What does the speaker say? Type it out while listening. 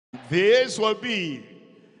This will be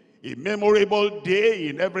a memorable day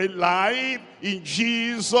in every life in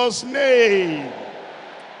Jesus' name.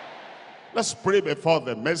 Let's pray before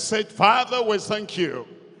the message. Father, we thank you.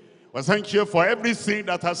 We thank you for everything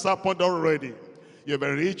that has happened already. You've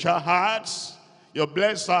enriched our hearts. You've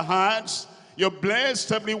blessed our hearts. You've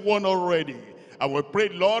blessed everyone already. And we pray,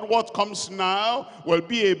 Lord, what comes now will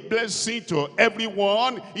be a blessing to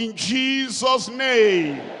everyone in Jesus'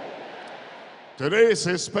 name. Today is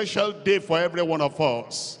a special day for every one of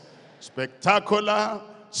us. Spectacular,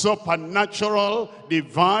 supernatural,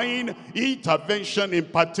 divine intervention,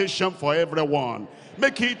 impartation for everyone.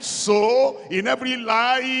 Make it so in every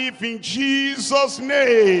life in Jesus'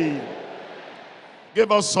 name.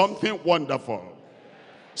 Give us something wonderful,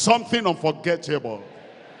 something unforgettable.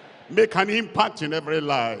 Make an impact in every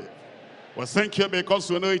life. Well, thank you because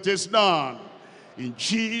we know it is done. In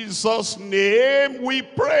Jesus' name we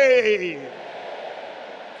pray.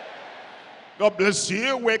 God bless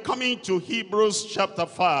you. We're coming to Hebrews chapter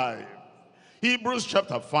 5. Hebrews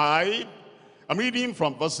chapter 5. I'm reading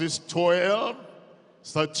from verses 12,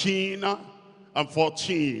 13, and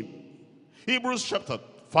 14. Hebrews chapter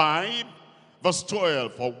 5, verse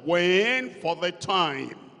 12. For the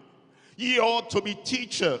time, ye ought to be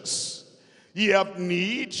teachers. Ye have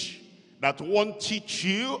need that one teach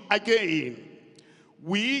you again,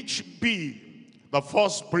 which be the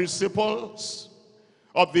first principles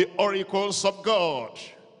of the oracles of God,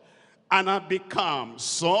 and have become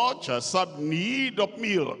such as have need of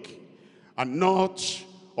milk, and not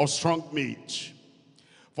of strong meat.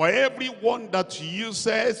 For everyone that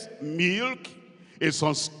uses milk is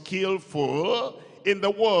unskillful in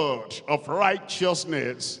the word of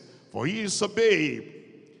righteousness, for he is a babe.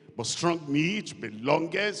 But strong meat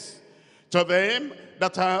belongeth to them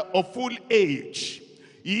that are of full age,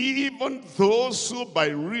 even those who by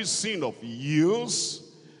reason of use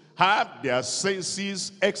have their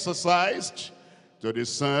senses exercised to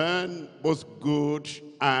discern both good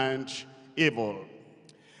and evil.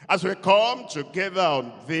 As we come together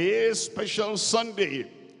on this special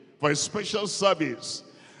Sunday for a special service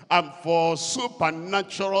and for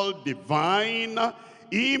supernatural divine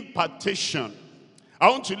impartation,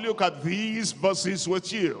 I want to look at these verses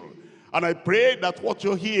with you. And I pray that what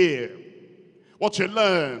you hear, what you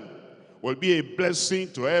learn, will be a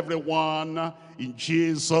blessing to everyone in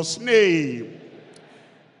Jesus' name.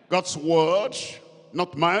 God's word,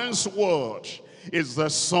 not man's word, is the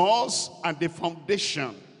source and the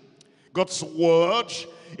foundation. God's word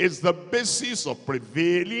is the basis of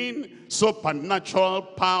prevailing supernatural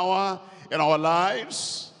power in our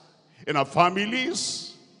lives, in our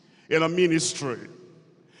families, in our ministry.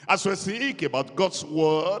 As we think about God's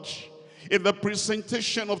word, in the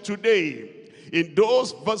presentation of today, in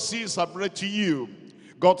those verses I've read to you,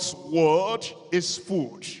 God's word is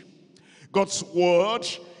food. God's word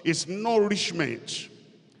is nourishment.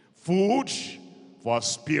 Food for our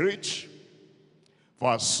spirit,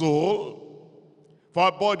 for our soul, for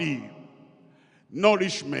our body.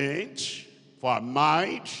 Nourishment for our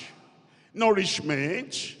mind.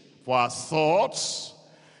 Nourishment for our thoughts.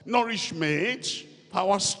 Nourishment for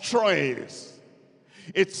our strength.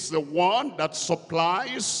 It's the one that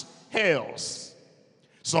supplies health,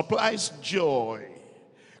 supplies joy,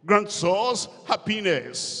 grants us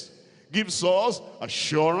happiness, gives us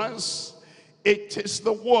assurance. It is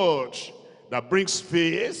the word that brings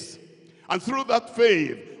faith, and through that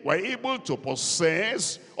faith we're able to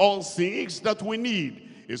possess all things that we need.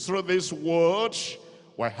 It's through this word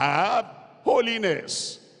we have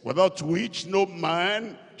holiness, without which no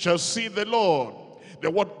man shall see the Lord. The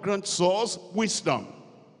word grants us wisdom.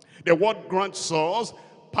 The word grants us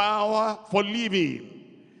power for living,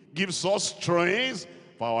 gives us strength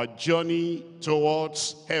for our journey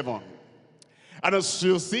towards heaven. And as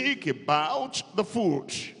you think about the food,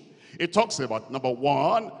 it talks about, number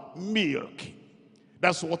one, milk.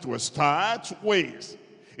 That's what we start with.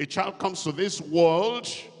 A child comes to this world,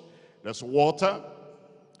 there's water,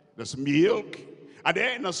 there's milk, and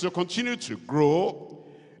then as you continue to grow,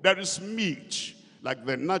 there is meat, like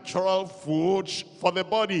the natural food for the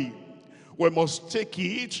body. We must take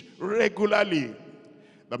it regularly.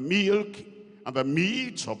 The milk and the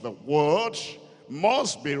meat of the word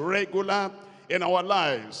must be regular in our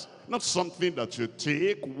lives, not something that you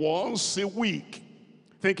take once a week.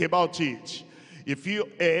 Think about it. If you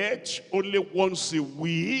ate only once a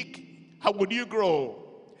week, how would you grow?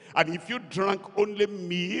 And if you drank only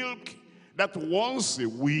milk, that once a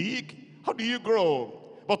week, how do you grow?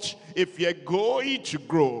 But if you're going to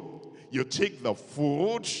grow, you take the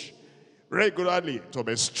food regularly to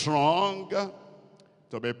be strong,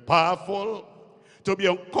 to be powerful, to be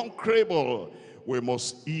unconquerable. we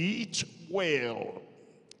must eat well.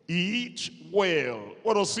 Eat well.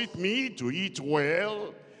 What does it mean to eat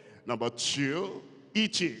well? Number two,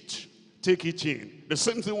 eat it. Take it in. The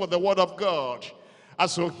same thing with the word of God.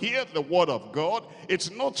 As you hear the word of God,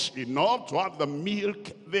 it's not enough to have the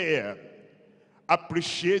milk there.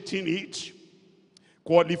 Appreciating it,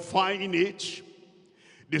 qualifying it,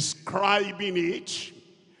 describing it,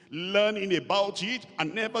 learning about it,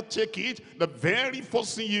 and never take it. The very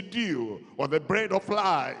first thing you do, or the bread of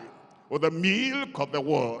life, or the milk of the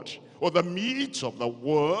word, or the meat of the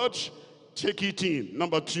word, take it in.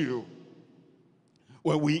 Number two,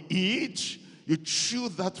 when we eat, you chew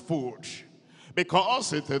that food,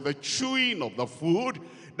 because it is the chewing of the food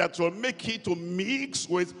that will make it to mix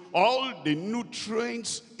with all the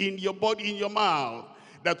nutrients in your body, in your mouth,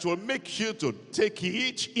 that will make you to take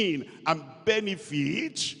it in and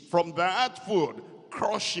benefit from that food.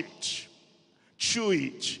 Crush it, chew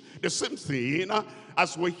it. The same thing,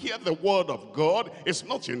 as we hear the word of God, it's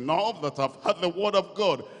not enough that I've heard the word of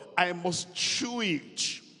God. I must chew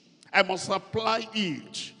it. I must apply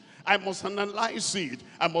it. I must analyze it.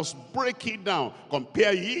 I must break it down,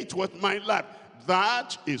 compare it with my life.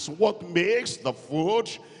 That is what makes the food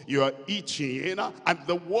you are eating and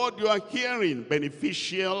the word you are hearing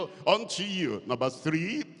beneficial unto you. Number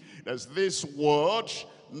three, there's this word,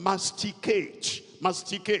 masticate.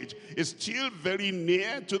 Masticate is still very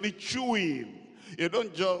near to the chewing. You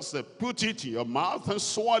don't just put it in your mouth and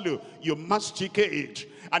swallow. You masticate.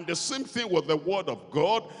 And the same thing with the word of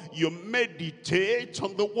God. You meditate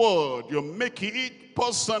on the word. You make it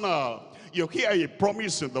personal. You hear a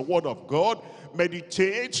promise in the word of God.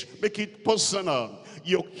 Meditate, make it personal.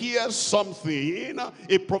 You hear something,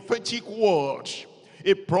 a prophetic word,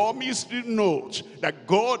 a promised note that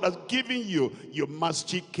God has given you. You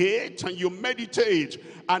masticate and you meditate.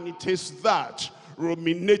 And it is that,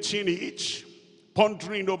 ruminating it,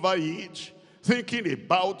 pondering over it, thinking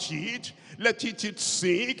about it, let it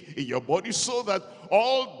sink in your body so that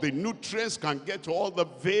all the nutrients can get to all the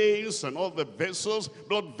veins and all the vessels,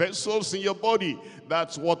 blood vessels in your body.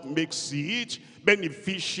 That's what makes it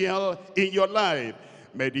beneficial in your life.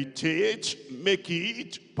 Meditate, make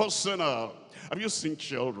it personal. Have you seen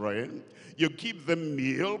children? You give them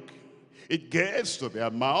milk, it gets to their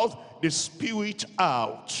mouth, they spew it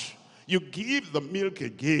out. You give the milk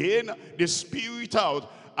again, they spew it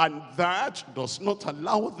out. And that does not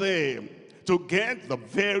allow them to get the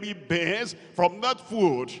very best from that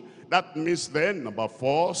food. That means then, number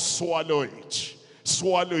four, swallow it.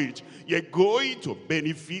 Swallow it. You're going to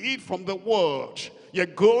benefit from the word. You're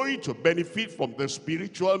going to benefit from the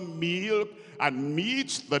spiritual milk and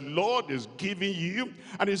meat the Lord is giving you.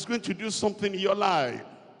 And it's going to do something in your life.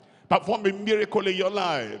 Perform a miracle in your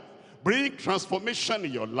life. Bring transformation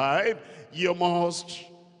in your life. You must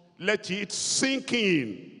let it sink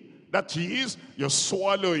in. That is, you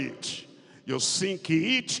swallow it. You sink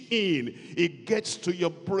it in. It gets to your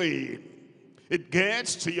brain. It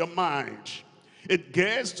gets to your mind. It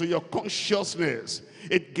gets to your consciousness.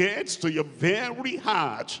 It gets to your very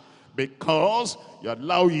heart, because you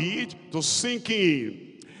allow it to sink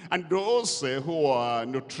in. And those who are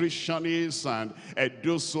nutritionists and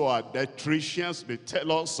those who are dietitians, they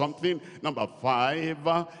tell us something. Number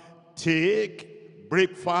five, take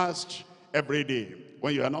breakfast every day.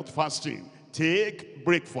 When you are not fasting, take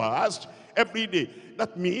breakfast every day.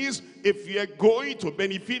 That means if you're going to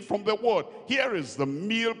benefit from the word, here is the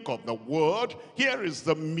milk of the word, here is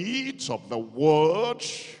the meat of the word.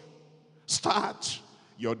 Start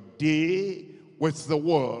your day with the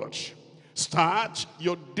word. Start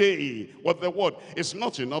your day with the word. It's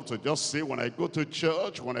not enough to just say, when I go to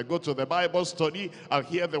church, when I go to the Bible study, I'll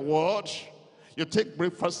hear the word. You take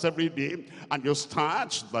breakfast every day and you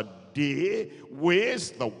start the day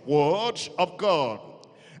with the word of God.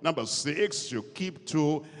 Number six, you keep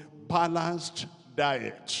to balanced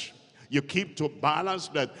diet. You keep to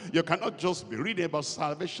balanced diet. You cannot just be reading about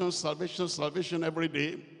salvation, salvation, salvation every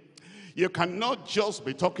day. You cannot just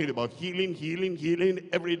be talking about healing, healing, healing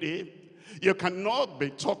every day. You cannot be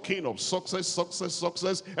talking of success, success,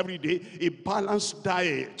 success every day. A balanced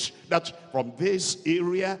diet, that from this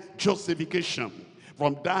area, justification.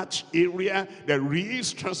 From that area, there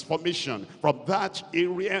is transformation. From that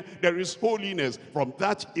area, there is holiness. From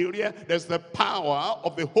that area, there's the power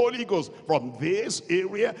of the Holy Ghost. From this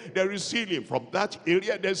area, there is healing. From that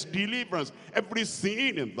area, there's deliverance.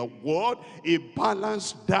 Everything in the Word, a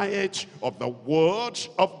balanced diet of the Word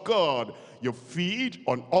of God. You feed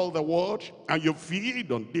on all the Word, and you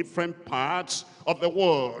feed on different parts of the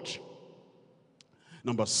Word.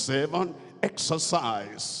 Number seven,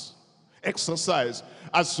 exercise. Exercise.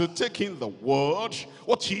 As you take in the word,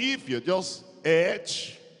 what if you just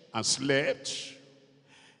ate and slept,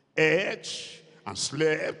 ate and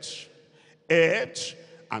slept, ate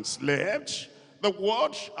and slept, the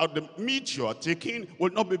word of the meat you are taking will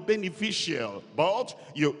not be beneficial. But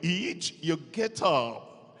you eat, you get up.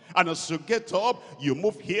 And as you get up, you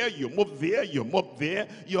move here, you move there, you move there.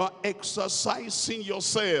 You are exercising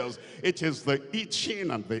yourselves. It is the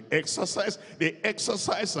eating and the exercise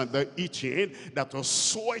and the eating that will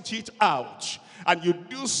sweat it out. And you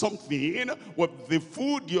do something with the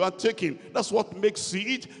food you are taking. That's what makes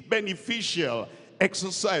it beneficial.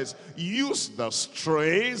 Exercise. Use the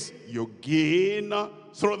strength you gain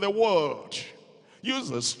through the word. Use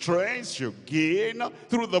the strength you gain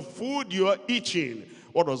through the food you are eating.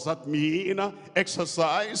 What does that mean?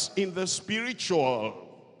 Exercise in the spiritual.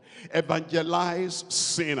 Evangelize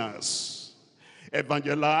sinners.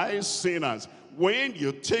 Evangelize sinners. When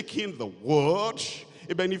you take in the word,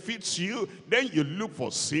 it benefits you. Then you look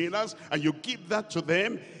for sinners and you give that to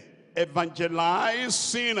them. Evangelize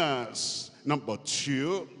sinners. Number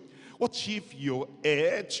 2, what if you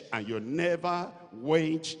ate and you never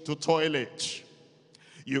went to toilet?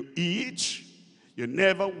 You eat, you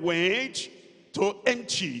never went to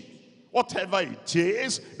empty. Whatever it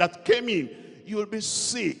is that came in, you will be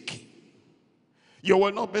sick. You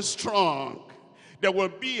will not be strong. There will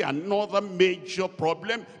be another major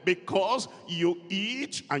problem because you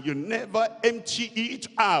eat and you never empty it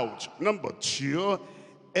out. Number 2,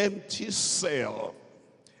 empty self.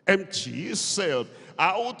 Empty self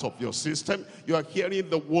out of your system. You are hearing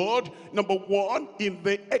the word. Number 1, in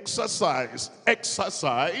the exercise.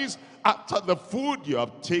 Exercise. After the food you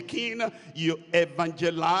have taken, you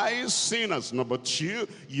evangelize sinners. Number 2,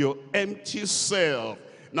 you empty self.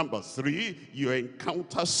 Number 3, you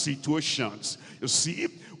encounter situations. You see,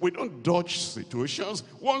 we don't dodge situations.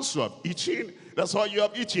 Once you have eaten, that's why you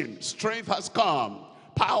have eaten. Strength has come.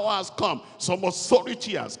 Power has come. Some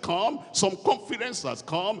authority has come. Some confidence has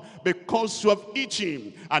come because you have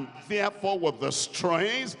eaten. And therefore, with the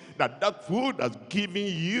strength that food has given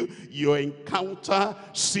you, you encounter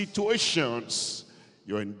situations.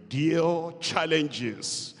 You endure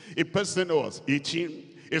challenges. A person who has eaten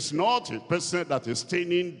is not a person that is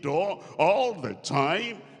staying indoors all the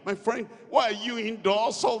time. My friend, why are you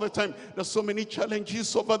indoors all the time? There's so many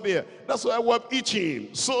challenges over there. That's why we're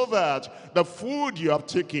eating, so that the food you have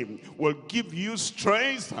taken will give you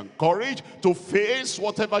strength and courage to face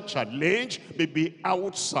whatever challenge may be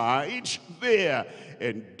outside there.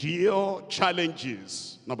 Endure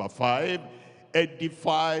challenges. Number 5,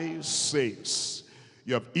 edify saints.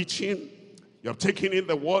 You have eaten, you have taken in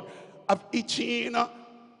the word. I've eaten,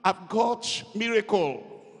 I've got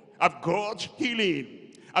miracle, I've got healing,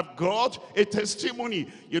 I've got a testimony.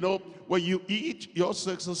 You know, when you eat, you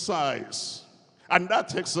also exercise. And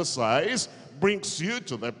that exercise brings you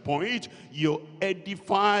to the point you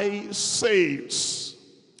edify saints.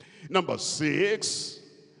 Number 6,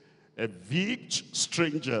 evict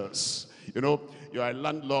strangers. You know, you are a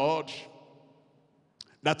landlord.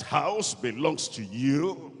 That house belongs to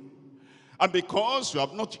you. And because you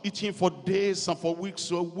have not eaten for days and for weeks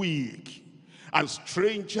or a week, and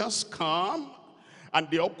strangers come, and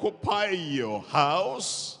they occupy your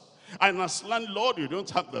house, and as landlord, you don't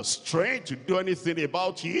have the strength to do anything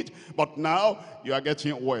about it, but now you are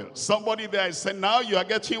getting well. Somebody there is saying, now you are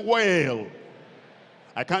getting well.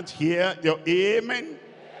 I can't hear your amen.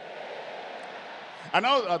 And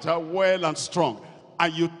now that you are well and strong,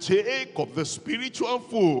 and you take of the spiritual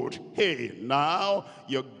food, hey, now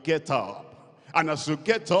you get up. And as you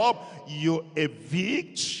get up, you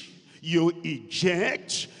evict, you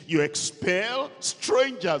eject, you expel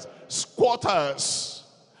strangers, squatters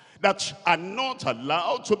that are not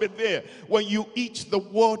allowed to be there. When you eat the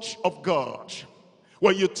word of God,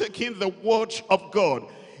 when you take in the word of God,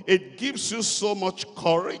 it gives you so much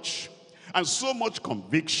courage and so much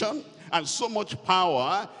conviction and so much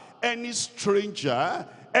power. Any stranger,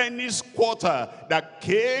 any squatter that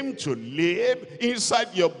came to live inside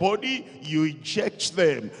your body, you eject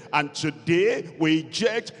them. And today we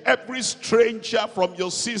eject every stranger from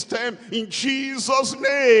your system in Jesus'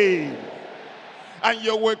 name. And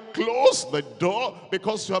you will close the door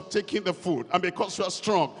because you have taken the food and because you are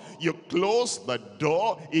strong. You close the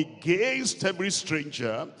door against every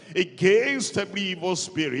stranger, against every evil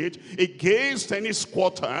spirit, against any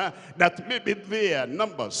squatter that may be there.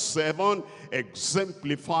 Number 7,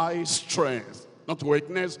 exemplify strength, not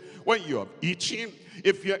weakness. When you are eating,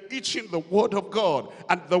 if you are eating the word of God,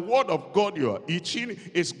 and the word of God you are eating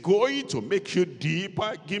is going to make you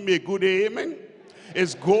deeper, give me a good amen.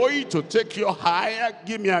 It's going to take you higher,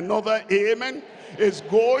 give me another amen. It's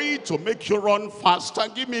going to make you run faster,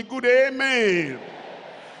 give me a good amen.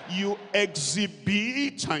 You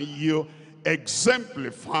exhibit and you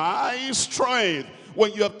exemplify strength.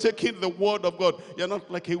 When you have taken the word of God, you're not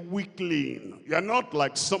like a weakling. You're not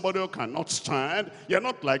like somebody who cannot stand. You're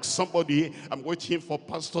not like somebody, I'm waiting for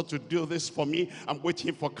pastor to do this for me. I'm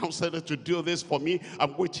waiting for counselor to do this for me.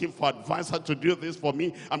 I'm waiting for advisor to do this for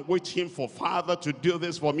me. I'm waiting for father to do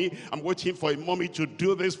this for me. I'm waiting for a mommy to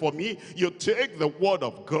do this for me. You take the word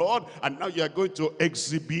of God and now you're going to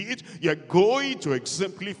exhibit, you're going to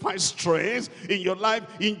exemplify strength in your life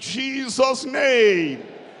in Jesus' name.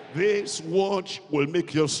 This word will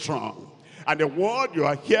make you strong. And the word you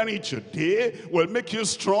are hearing today will make you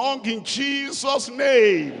strong in Jesus'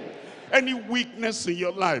 name. Any weakness in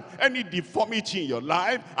your life, any deformity in your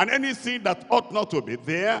life, and anything that ought not to be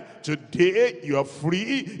there, today you are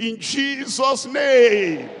free in Jesus'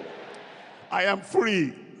 name. I am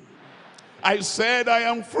free. I said I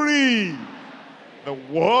am free. The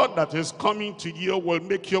word that is coming to you will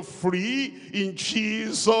make you free in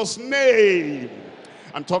Jesus' name.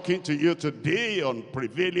 I'm talking to you today on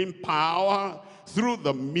prevailing power through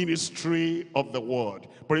the ministry of the word.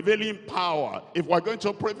 Prevailing power. If we're going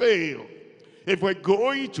to prevail, if we're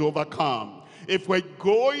going to overcome, if we're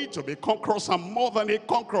going to be conquerors and more than a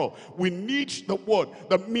conqueror, we need the word,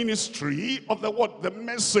 the ministry of the word, the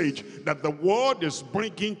message that the word is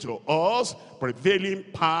bringing to us. Prevailing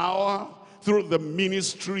power through the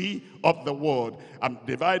ministry of the word. I'm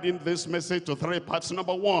dividing this message to 3 parts.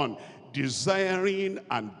 Number 1, desiring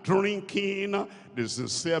and drinking the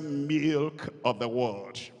sincere milk of the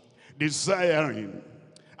word. Desiring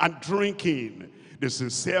and drinking the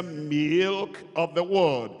sincere milk of the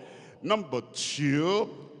word. Number 2,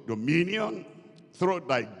 dominion through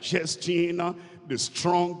digesting the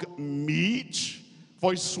strong meat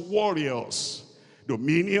for his warriors.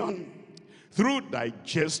 Dominion through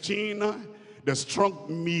digesting the strong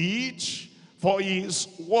meat for his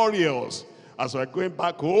warriors. As we're going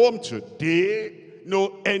back home today,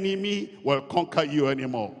 no enemy will conquer you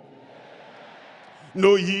anymore.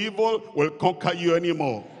 No evil will conquer you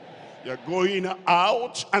anymore. You're going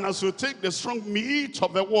out, and as you take the strong meat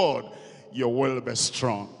of the word, you will be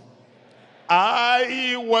strong.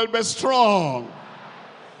 I will be strong.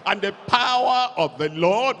 And the power of the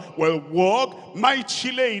Lord will work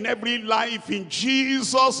mightily in every life in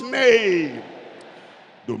Jesus' name.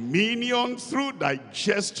 Dominion through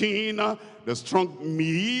digesting the strong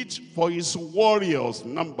meat for his warriors.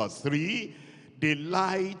 Number 3,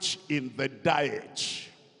 delight in the diet.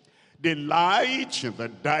 Delight in the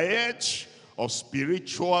diet of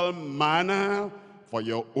spiritual manna for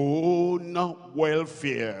your own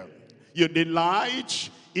welfare. You delight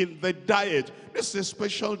in the diet. This is a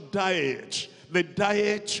special diet. The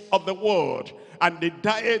diet of the word and the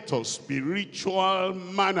diet of spiritual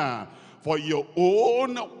manna for your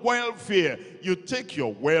own welfare. You take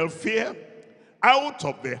your welfare out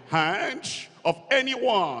of the hands of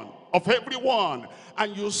anyone, of everyone,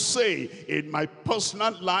 and you say, in my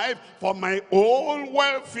personal life, for my own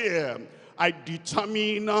welfare, I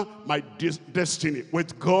determine my destiny.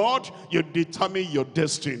 With God, you determine your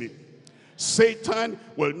destiny. Satan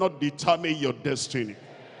will not determine your destiny.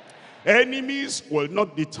 Enemies will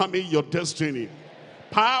not determine your destiny.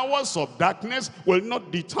 Powers of darkness will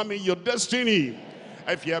not determine your destiny.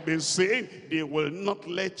 If you have been saying, they will not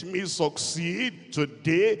let me succeed,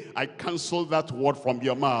 today I cancel that word from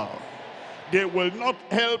your mouth. They will not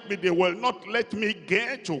help me. They will not let me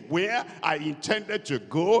get to where I intended to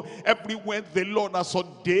go. Everywhere the Lord has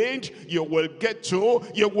ordained, you will get to.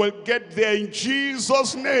 You will get there in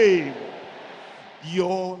Jesus' name.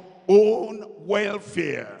 Your own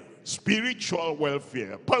welfare, spiritual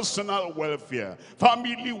welfare, personal welfare,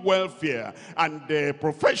 family welfare, and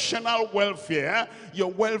professional welfare.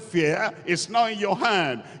 Your welfare is now in your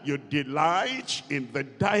hand. You delight in the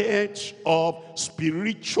diet of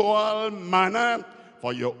spiritual manna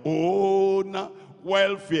for your own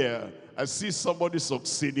welfare. I see somebody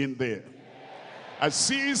succeeding there. I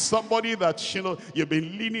see somebody that, you've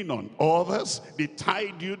been leaning on others. They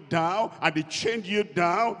tied you down and they chained you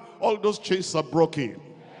down. All those chains are broken.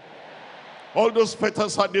 All those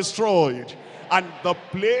fetters are destroyed. And the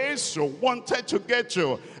place you wanted to get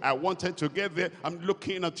to, I wanted to get there. I'm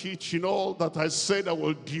looking at it, all that I said I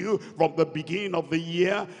will do from the beginning of the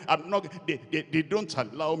year. They don't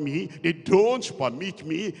allow me. They don't permit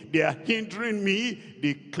me. They are hindering me.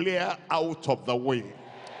 They clear out of the way.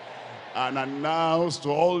 And announce to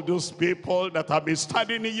all those people that have been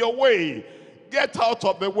standing in your way, get out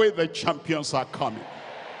of the way. The champions are coming.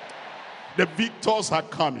 The victors are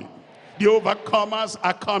coming. The overcomers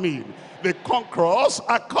are coming. The conquerors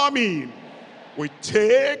are coming. We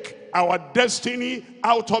take our destiny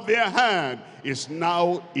out of their hand is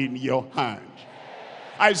now in your hand.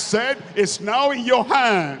 I said, it's now in your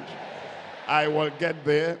hand. I will get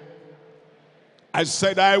there. I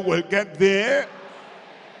said, I will get there.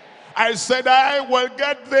 I said, I will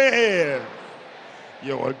get there.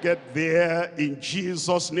 You will get there in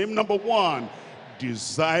Jesus' name. Number one,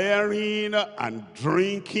 desiring and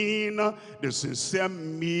drinking the sincere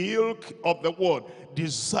milk of the word.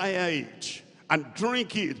 Desire it and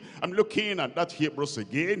drink it. I'm looking at that Hebrews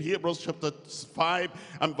again, Hebrews chapter 5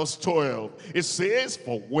 and verse 12. It says,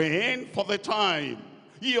 for the time,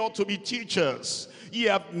 ye ought to be teachers. Ye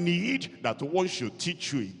have need that one should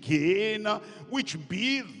teach you again, which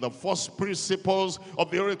be the first principles of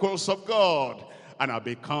the oracles of God. And I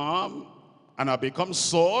become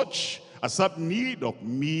such as have need of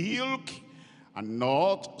milk and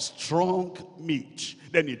not strong meat.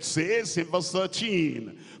 Then it says in verse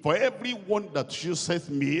 13, for everyone that useth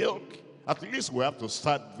milk, at least we have to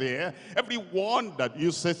start there. Everyone that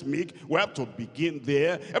uses milk, we have to begin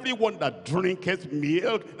there. Everyone that drinketh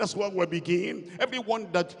milk, that's where we begin. Everyone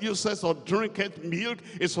that uses or drinketh milk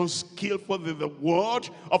is unskillful in the word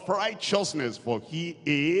of righteousness, for he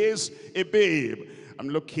is a babe. I'm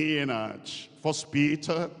looking at First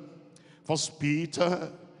Peter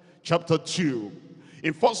chapter 2.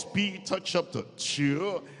 In First Peter chapter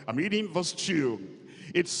 2, I'm reading verse 2.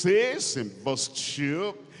 It says in verse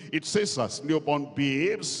 2, it says, as newborn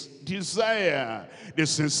babes, desire the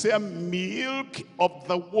sincere milk of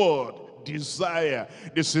the word. Desire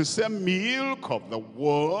the sincere milk of the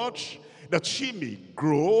word, that she may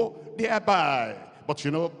grow thereby. But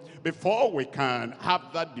you know, before we can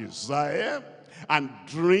have that desire and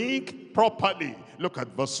drink properly, look at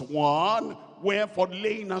verse 1. Wherefore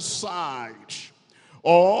laying aside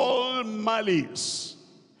all malice,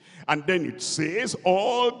 and then it says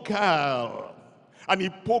all guile and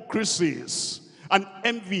hypocrisies and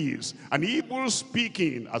envies and evil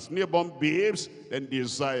speaking, as newborn babes, then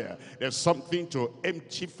desire. There's something to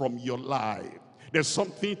empty from your life. There's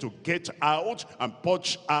something to get out and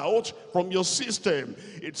purge out from your system.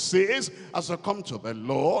 It says, as I come to the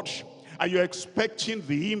Lord, and you're expecting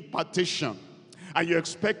the impartation, and you're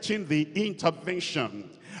expecting the intervention,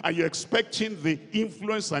 and you're expecting the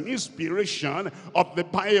influence and inspiration of the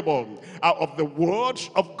Bible, of the word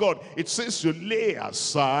of God. It says you lay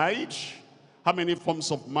aside how many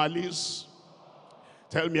forms of malice?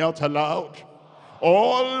 Tell me out aloud.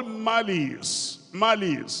 All malice.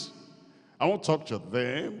 Malice. I won't talk to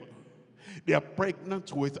them. They are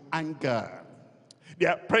pregnant with anger. They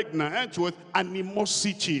are pregnant with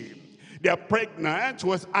animosity. They are pregnant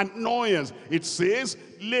with annoyance. It says,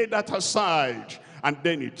 lay that aside. And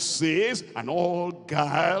then it says, and all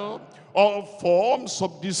guile, all forms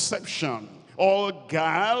of deception, all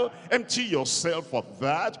guile, empty yourself of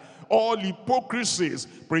that. All hypocrisies,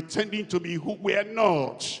 pretending to be who we are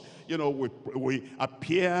not. You know, we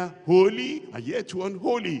appear holy, and yet we're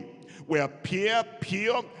unholy. We appear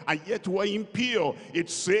pure, and yet we're impure. It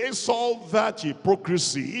says all that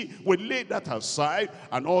hypocrisy, we lay that aside,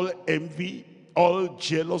 and all envy, all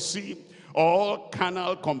jealousy, all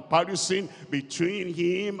carnal comparison between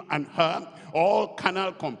him and her, all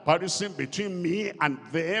carnal comparison between me and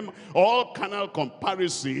them, all carnal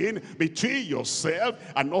comparison between yourself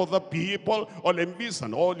and other people, all envies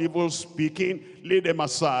and all evil speaking, lay them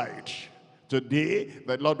aside. Today,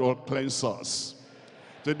 the Lord will cleanse us.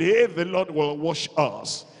 Today, the Lord will wash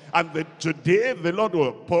us. And today, the Lord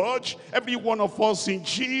will purge every one of us in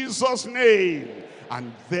Jesus' name.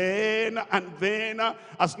 And then,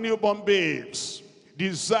 as newborn babes,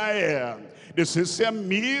 desire the sincere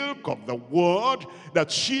milk of the word,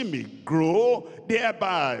 that she may grow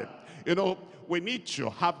thereby. You know, we need to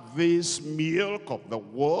have this milk of the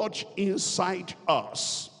word inside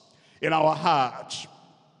us, in our heart,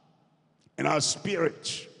 in our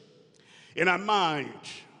spirit, in our mind.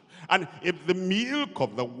 And if the milk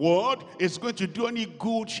of the word is going to do any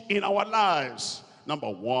good in our lives, number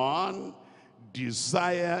one,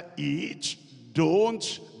 desire it,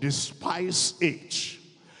 don't despise it.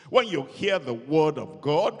 When you hear the word of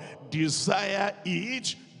God, desire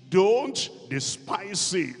it, don't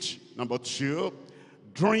despise it. Number two,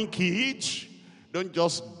 drink it, don't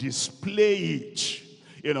just display it.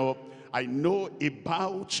 You know, I know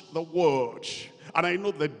about the word, and I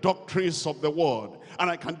know the doctrines of the word, and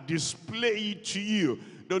I can display it to you.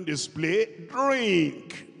 Don't display,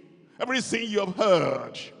 drink. Everything you have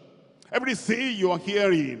heard, everything you are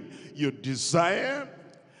hearing, you desire,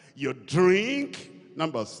 you drink.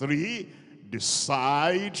 Number three,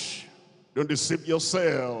 decide. Don't deceive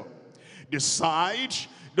yourself. Decide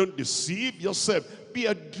Don't deceive yourself. Be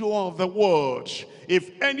a doer of the word.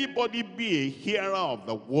 If anybody be a hearer of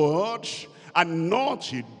the word and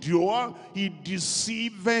not a doer, he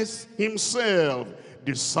deceiveth himself.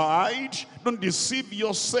 Decide. Don't deceive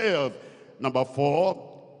yourself. Number 4,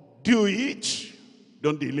 do it.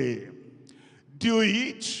 Don't delay. Do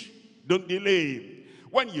it. Don't delay.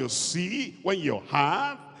 When you see, when you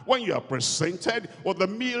have, when you are presented with the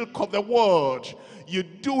milk of the word, you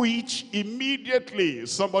do it immediately.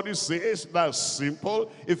 Somebody says, that's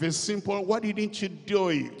simple. If it's simple, why didn't you do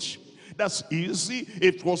it? That's easy.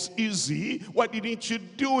 It was easy. Why didn't you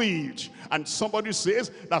do it? And somebody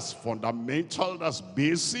says, that's fundamental, that's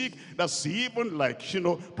basic, that's even like,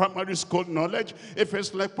 primary school knowledge. If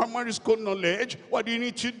it's like primary school knowledge, why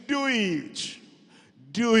didn't you do it?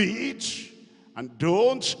 Do it and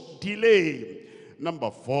don't delay.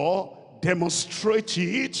 Number 4, demonstrate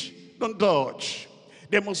it. Don't dodge.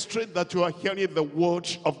 Demonstrate that you are hearing the word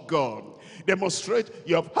of God. Demonstrate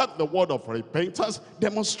you have heard the word of repentance.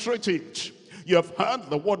 Demonstrate it. You have heard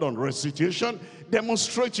the word on restitution.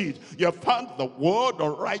 Demonstrate it. You have heard the word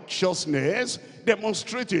on righteousness.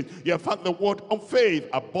 Demonstrate it. You have heard the word on faith.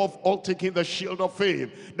 Above all, taking the shield of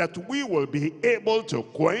faith, that we will be able to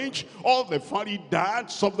quench all the fiery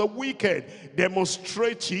darts of the wicked.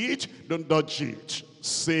 Demonstrate it. Don't dodge it.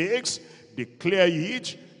 6, declare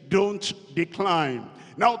it. Don't decline.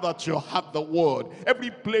 Now that you have the word,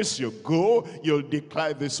 every place you go, you'll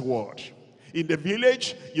declare this word. In the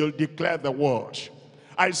village, you'll declare the word.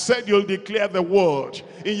 I said you'll declare the word.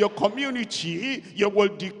 In your community, you will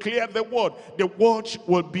declare the word. The word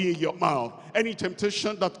will be in your mouth. Any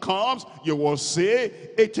temptation that comes, you will say,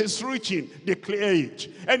 it is written. Declare it.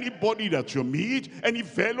 Anybody that you meet, any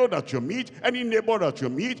fellow that you meet, any neighbor that you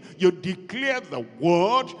meet, you declare the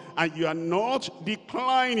word and you are not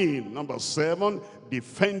declining. Number 7,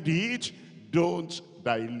 defend it. Don't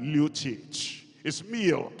dilute it. It's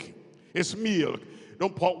milk. It's milk.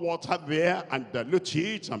 Don't pour water there and dilute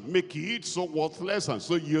it and make it so worthless and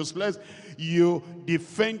so useless. You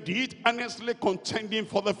defend it, earnestly contending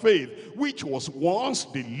for the faith, which was once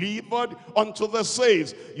delivered unto the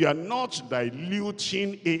saints. You are not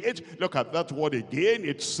diluting it. Look at that word again.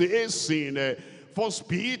 It says in 1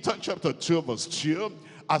 Peter chapter 2 verse 2,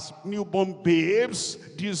 as newborn babes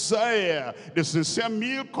desire the sincere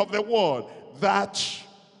milk of the word. That,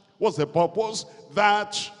 what's the purpose?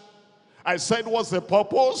 That, I said, what's the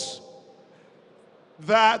purpose?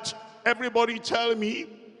 That, everybody tell me.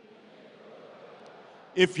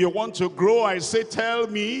 If you want to grow, I say, tell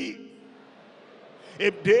me.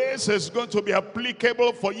 If this is going to be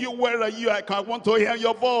applicable for you, where are you? I want to hear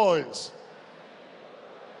your voice.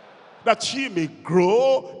 That ye may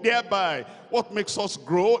grow thereby. What makes us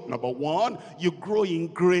grow? Number 1, you grow in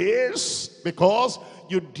grace because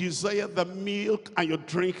you desire the milk and you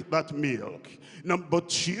drink that milk. Number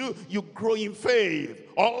 2, you grow in faith.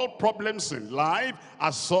 All problems in life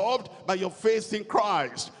are solved by your faith in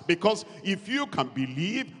Christ. Because if you can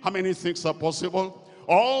believe, how many things are possible?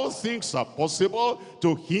 All things are possible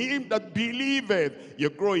to him that believeth. You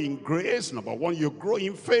grow in grace. Number 1, you grow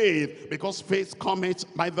in faith, because faith cometh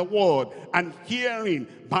by the word, and hearing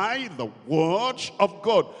by the word of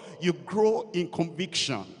God. You grow in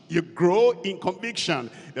conviction. You grow in conviction.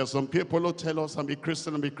 There's some people who tell us, I'm a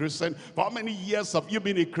Christian, I'm a Christian. For how many years have you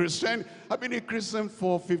been a Christian? I've been a Christian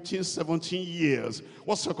for 15, 17 years.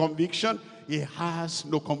 What's your conviction? He has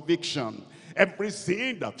no conviction.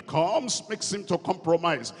 Everything that comes makes him to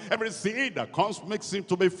compromise. Everything that comes makes him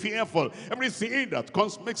to be fearful. Everything that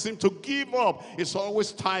comes makes him to give up. He's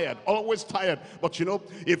always tired, always tired. But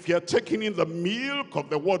if you're taking in the milk of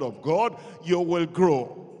the word of God, you will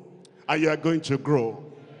grow. And you are going to grow.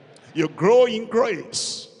 You grow in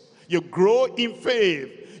grace. You grow in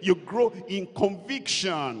faith. You grow in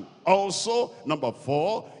conviction. Also, number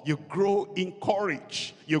 4, you grow in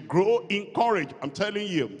courage. You grow in courage. I'm telling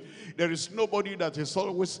you, there is nobody that is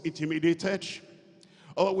always intimidated,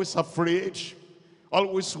 always afraid,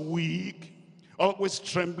 always weak, always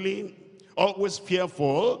trembling, always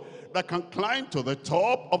fearful, that can climb to the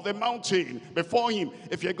top of the mountain before him.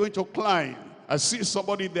 If you're going to climb, I see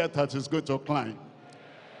somebody there that is going to climb.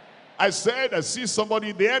 I said, I see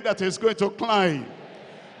somebody there that is going to climb.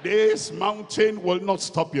 This mountain will not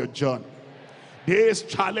stop your journey. This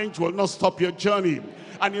challenge will not stop your journey.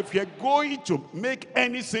 And if you're going to make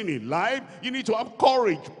anything in life, you need to have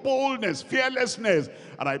courage, boldness, fearlessness.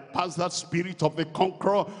 And I pass that spirit of the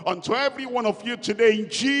conqueror unto every one of you today in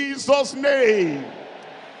Jesus' name.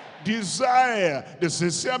 Desire the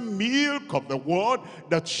sincere milk of the word,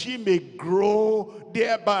 that she may grow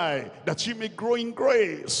thereby, that she may grow in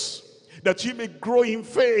grace, that she may grow in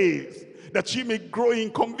faith, that ye may grow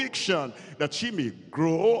in conviction, that ye may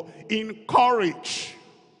grow in courage.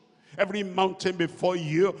 Every mountain before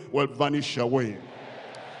you will vanish away.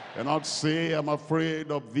 And not say, I'm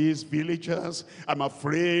afraid of these villagers, I'm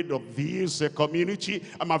afraid of this community,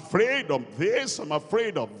 I'm afraid of this, I'm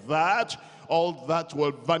afraid of that. All that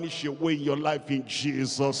will vanish away in your life in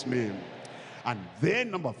Jesus' name. And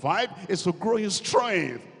then number 5 is to grow in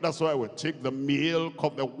strength. That's why we take the milk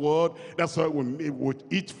of the word. That's why we would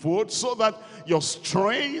eat food, so that your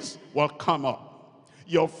strength will come up.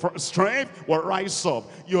 Your strength will rise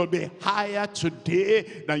up. You'll be higher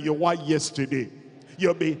today than you were yesterday.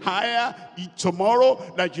 You'll be higher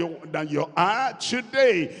tomorrow than you are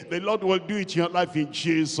today. The Lord will do it in your life in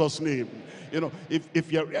Jesus' name. You know,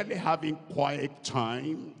 if you're really having quiet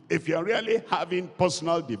time, if you're really having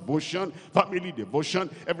personal devotion, family devotion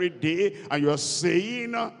every day, and you're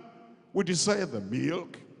saying, we desire the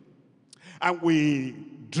milk, and we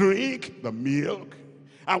drink the milk,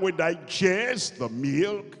 and we digest the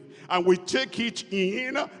milk, and we take it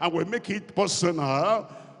in, and we make it personal,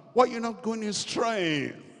 why are you not going in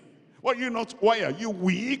strength? Why are you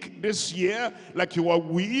weak this year like you were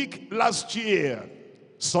weak last year?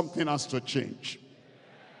 Something has to change.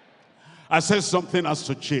 I said something has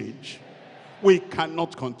to change. We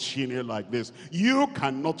cannot continue like this. You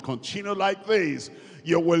cannot continue like this.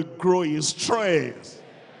 You will grow in strength.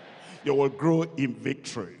 You will grow in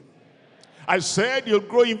victory. I said you'll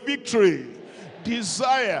grow in victory.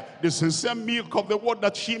 Desire the sincere milk of the word,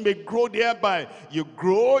 that she may grow thereby. You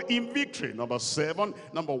grow in victory. Number 7,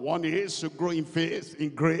 number 1 is you grow in faith, in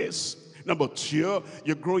grace. Number 2,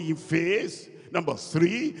 you grow in faith. Number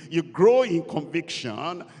 3, you grow in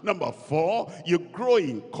conviction. Number 4, you grow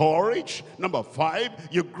in courage. Number 5,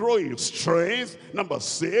 you grow in strength. Number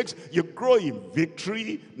 6, you grow in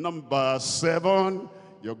victory. Number 7,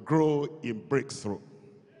 you grow in breakthrough.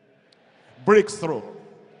 Breakthrough.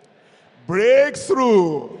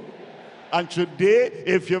 Breakthrough. And today,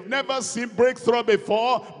 if you've never seen breakthrough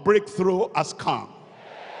before, breakthrough has come.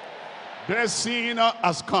 Blessing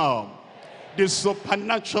has come. The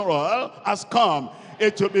supernatural has come.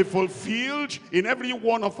 It will be fulfilled in every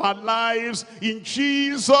one of our lives in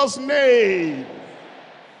Jesus' name.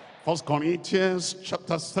 1 Corinthians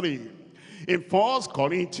chapter 3. In 1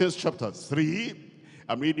 Corinthians chapter 3,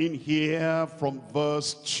 I'm reading here from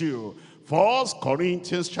verse 2. 1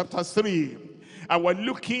 Corinthians chapter 3. And we're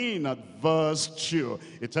looking at verse 2.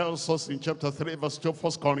 It tells us in chapter 3, verse 2,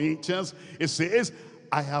 1 Corinthians, it says,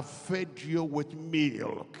 I have fed you with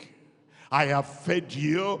milk. I have fed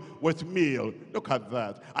you with milk. Look at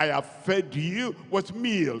that. I have fed you with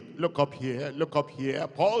milk. Look up here. Look up here.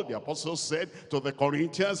 Paul, the apostle, said to the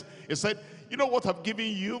Corinthians, he said, you know what I've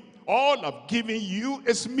given you? All I've given you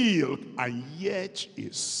is milk. And yet,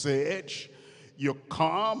 he said, you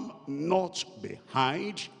come not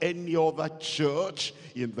behind any other church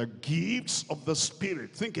in the gifts of the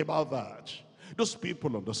Spirit. Think about that. Those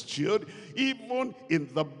people understood, even in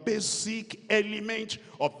the basic element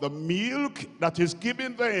of the milk that is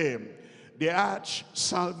given them, they had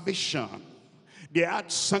salvation, they had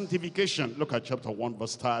sanctification. Look at chapter 1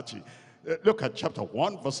 verse 30. Look at chapter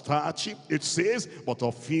 1 verse 30. It says, but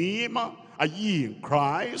of him are ye in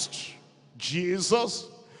Christ Jesus,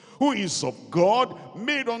 who is of God,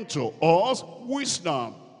 made unto us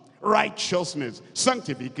wisdom, righteousness,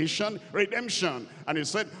 sanctification, redemption. And he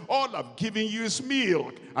said, all I've given you is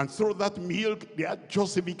milk. And through that milk, they had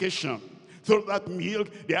justification. Through that milk,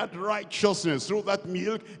 they had righteousness. Through that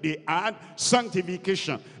milk, they had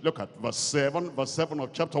sanctification. Look at verse 7 of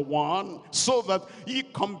chapter 1. So that ye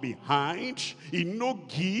come behind in no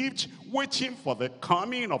gift, waiting for the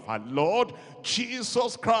coming of our Lord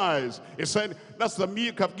Jesus Christ. He said, that's the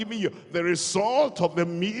milk I've given you. The result of the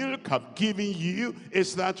milk I've given you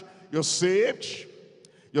is that you're saved,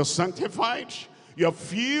 you're sanctified, you're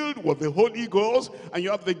filled with the Holy Ghost, and you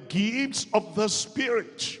have the gifts of the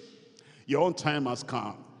Spirit. Your own time has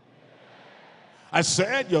come. I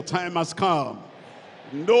said your time has come.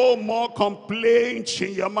 No more complaints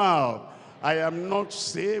in your mouth. I am not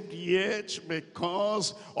saved yet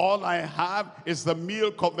because all I have is the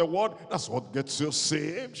milk of the word. That's what gets you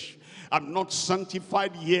saved. I'm not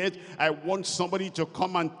sanctified yet. I want somebody to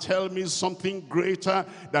come and tell me something greater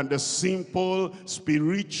than the simple,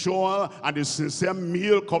 spiritual, and the sincere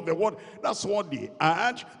milk of the word. That's what they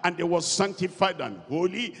had, and they were sanctified and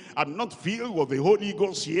holy. I'm not filled with the Holy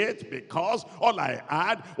Ghost yet because all I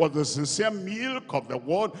had was the sincere milk of the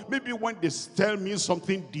word. Maybe when they tell me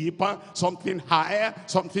something deeper, something higher,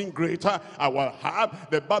 something greater, I will have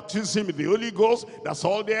the baptism in the Holy Ghost. That's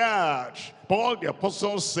all they had. Paul the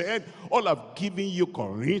apostle said, all I've given you,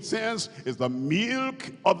 Corinthians, is the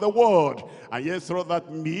milk of the word. And yet through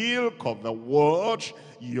that milk of the word,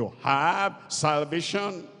 you have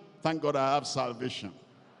salvation. Thank God I have salvation.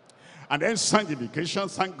 And then sanctification.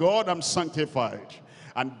 Thank God I'm sanctified.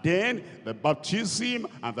 And then the baptism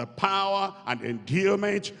and the power and the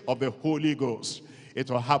endowment of the Holy Ghost.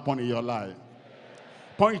 It will happen in your life.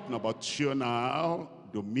 Point number 2 now.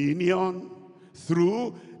 Dominion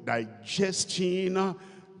through digesting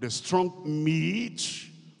the strong meat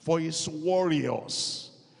for his warriors.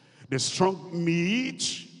 The strong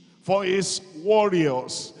meat for his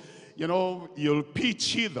warriors. You know, you'll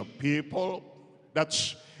pity the people that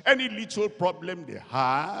any little problem they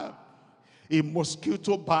have, a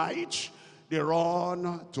mosquito bite, they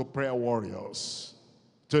run to prayer warriors.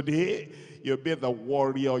 Today, you'll be the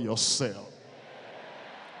warrior yourself.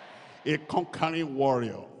 A conquering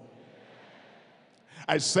warrior.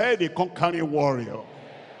 I said a conquering warrior.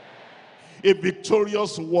 A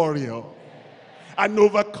victorious warrior. An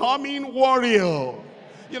overcoming warrior.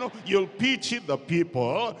 You know, you'll pity the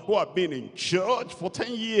people who have been in church for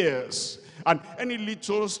 10 years. And any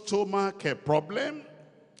little stomach problem,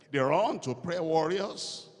 they run to prayer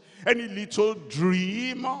warriors. Any little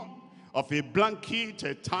dream of a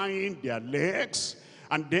blanket tying their legs,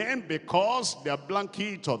 and then because their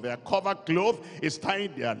blanket or their cover cloth is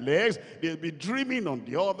tying their legs, they'll be dreaming on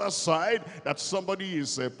the other side that somebody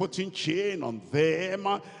is putting chain on them,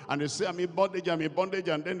 and they say, I'm in bondage,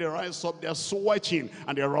 and then they rise up, they're sweating,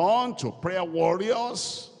 and they run to prayer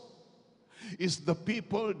warriors. It's the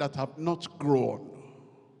people that have not grown.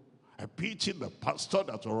 I pity the pastor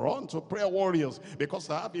that will run to prayer warriors because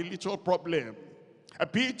I have a little problem. I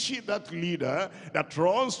pity that leader that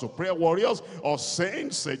runs to prayer warriors or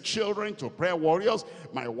sends children to prayer warriors.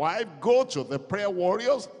 My wife, go to the prayer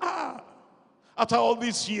warriors. After all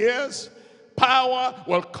these years, power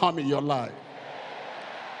will come in your life.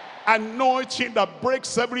 Anointing that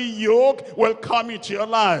breaks every yoke will come into your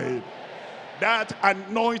life. That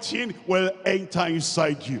anointing will enter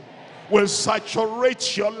inside you, will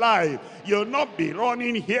saturate your life. You'll not be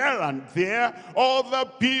running here and there. Other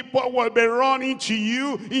people will be running to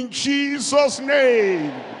you in Jesus'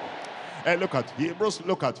 name. Look at Hebrews,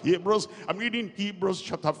 look at Hebrews. I'm reading Hebrews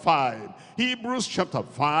chapter 5. Hebrews chapter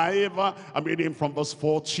 5, I'm reading from verse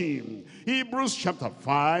 14. Hebrews chapter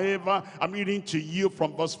 5, I'm reading to you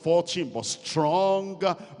from verse 14. But strong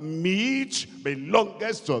meat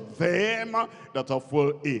belongeth to them that are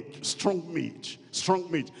full age. Strong meat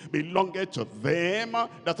belongeth to them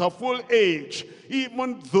that are full age,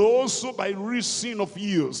 even those who by reason of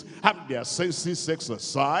use have their senses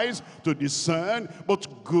exercised to discern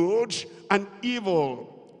both good and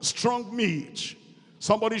evil. Strong meat.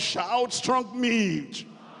 Somebody shout, strong meat.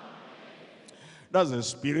 That's a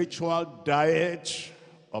spiritual diet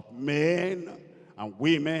of men and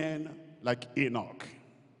women like Enoch.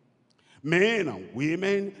 Men and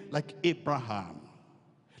women like Abraham,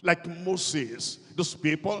 like Moses. Those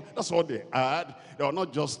people, that's what they had. They were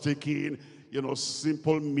not just taking,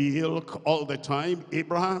 simple milk all the time.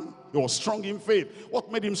 Abraham, he was strong in faith.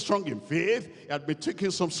 What made him strong in faith? He had been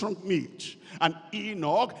taking some strong meat. And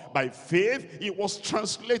Enoch, by faith, he was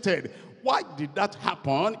translated. Why did that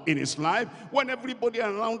happen in his life when everybody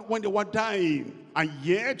around, when they were dying? And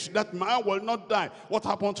yet that man will not die. What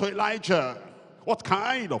happened to Elijah? What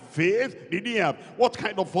kind of faith did he have? What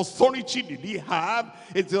kind of authority did he have?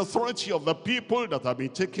 It's the authority of the people that have been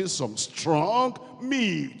taking some strong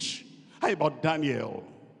meat. How about Daniel?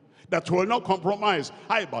 That will not compromise.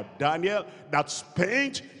 How about Daniel that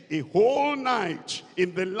spent a whole night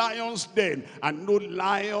in the lion's den, and no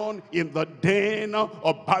lion in the den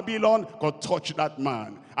of Babylon could touch that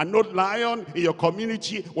man, and no lion in your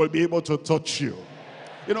community will be able to touch you?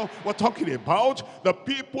 We're talking about the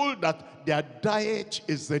people that their diet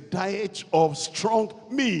is the diet of strong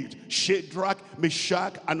meat. Shadrach,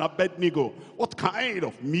 Meshach, and Abednego. What kind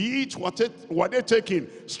of meat were they taking?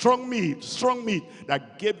 Strong meat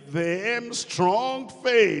that gave them strong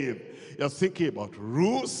faith. You're thinking about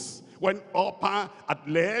Ruth, when Orpah had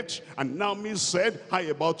left, and Naomi said, how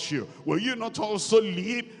about you? Will you not also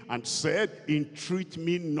leave? And said, entreat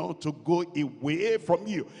me not to go away from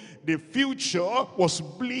you. The future was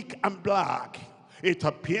bleak and black. It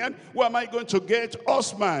appeared, where am I going to get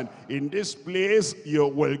husband? In this place, you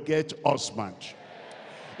will get husband.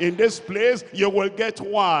 In this place, you will get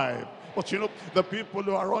wife. But the people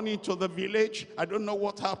who are running to the village, I don't know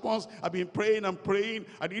what happens. I've been praying and praying.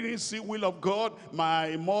 I didn't see will of God.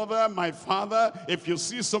 My mother, my father, if you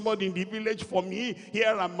see somebody in the village for me,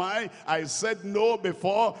 here am I. I said no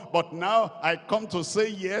before, but now I come to say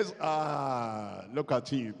yes. Look at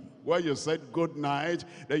him. Where you said good night,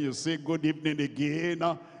 then you say good evening again.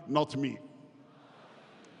 Not me.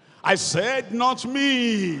 I said not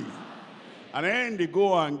me. And then they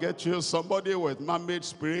go and get you somebody with man-made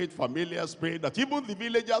spirit, familiar spirit, that even the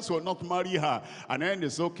villagers will not marry her. And then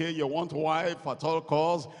it's okay, you want wife at all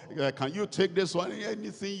costs. Can you take this one?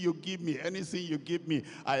 Anything you give me, anything you give me.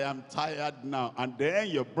 I am tired now. And then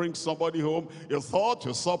you bring somebody home. You thought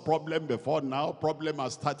you saw problem before, now problem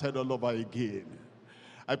has started all over again.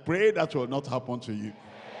 I pray that will not happen to you.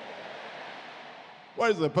 Where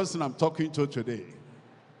is the person I'm talking to today?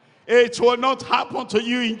 It will not happen to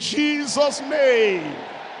you in Jesus' name.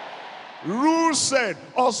 Rule said,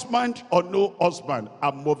 husband or no husband,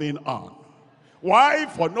 I'm moving on.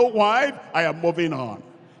 Wife or no wife, I am moving on.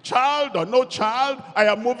 Child or no child, I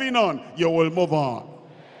am moving on. You will move on.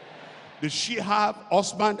 Did she have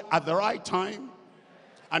husband at the right time?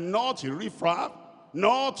 And not a riffraff,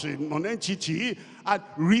 not a non-entity, a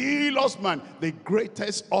real husband, the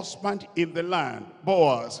greatest husband in the land.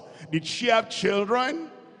 Boaz. Did she have children?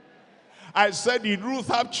 I said, did Ruth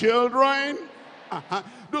have children?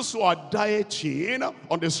 Those who are dieting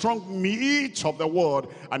on the strong meat of the word,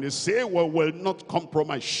 and they say, well, will not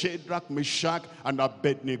compromise. Shadrach, Meshach, and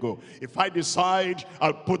Abednego. If I decide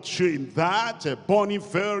I'll put you in that burning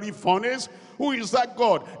fiery furnace, who is that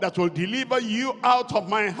God that will deliver you out of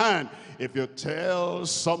my hand? If you tell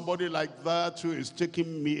somebody like that who is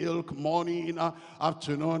taking milk morning,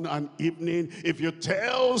 afternoon, and evening, if you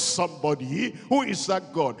tell somebody who is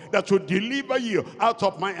that God that will deliver you out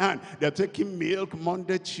of my hand, they're taking milk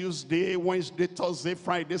Monday, Tuesday, Wednesday, Thursday,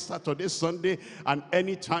 Friday, Saturday, Sunday, and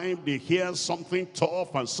anytime they hear something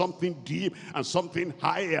tough and something deep and something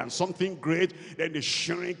high and something great, then they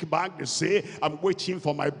shrink back. They say, I'm waiting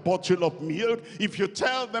for my bottle of milk. If you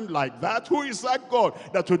tell them like that, who is that God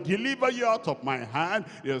that will deliver you out of my hand?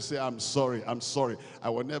 They'll say, I'm sorry, I'm sorry. I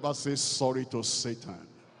will never say sorry to Satan.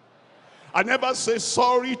 I never say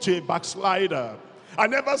sorry to a backslider. I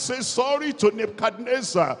never say sorry to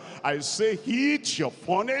Nebuchadnezzar. I say heat your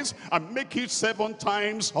furnace and make it 7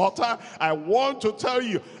 times hotter. I want to tell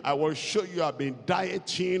you, I will show you I've been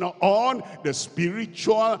dieting on the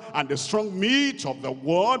spiritual and the strong meat of the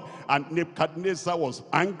word. And Nebuchadnezzar was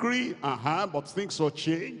angry, but things will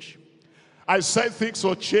change. I said things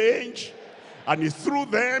will change. And he threw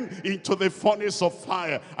them into the furnace of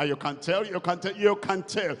fire. And you can tell.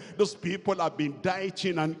 Those people have been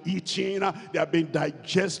dieting and eating. They have been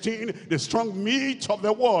digesting the strong meat of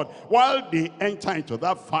the word. While they enter into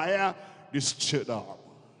that fire, they stood up.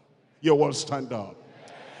 You will stand up.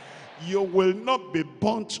 You will not be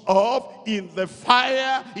burnt up in the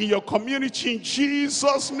fire in your community in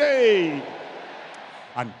Jesus' name.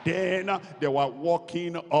 And then they were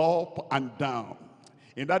walking up and down.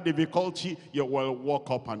 In that difficulty, you will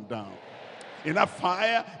walk up and down. In that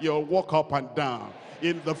fire, you'll walk up and down.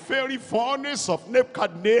 In the fiery furnace of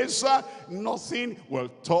Nebuchadnezzar, nothing will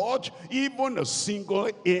touch even a single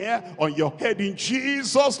hair on your head in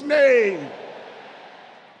Jesus' name.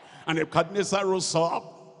 And Nebuchadnezzar rose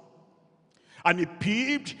up and he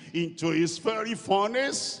peeped into his fiery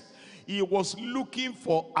furnace. He was looking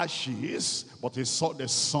for ashes, but he saw the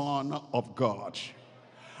Son of God.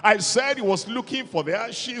 I said he was looking for the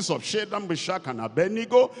ashes of Shadrach, Meshach, and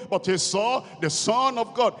Abednego, but he saw the Son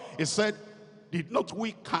of God. He said, did not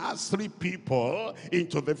we cast 3 people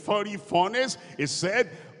into the fiery furnace? He said,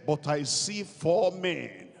 but I see 4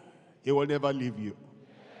 men. He will never leave you.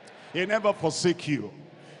 He'll never forsake you.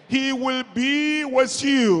 He will be with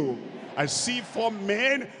you. I see 4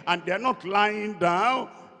 men, and they're not lying down.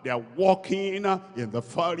 They are walking in the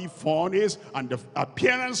fiery furnace, and the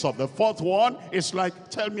appearance of the 4th one is like,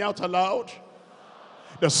 tell me out aloud,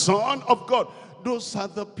 the Son of God. Those are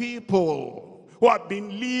the people who have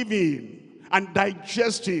been living and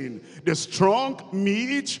digesting the strong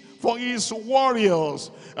meat for his warriors.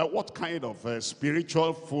 What kind of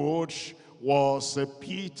spiritual food was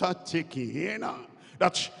Peter taking?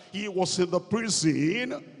 That he was in the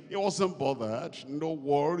prison. He wasn't bothered, no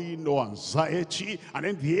worry, no anxiety. And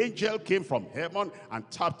then the angel came from heaven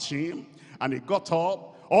and tapped him, and he got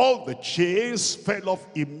up. All the chains fell off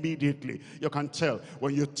immediately. You can tell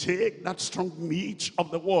when you take that strong meat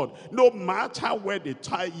of the word, no matter where they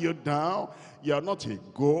tie you down, you are not a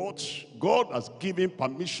goat. God has given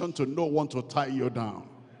permission to no one to tie you down.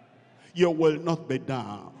 You will not be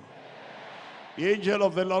down. The angel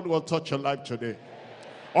of the Lord will touch your life today.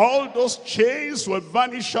 All those chains will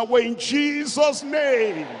vanish away in Jesus'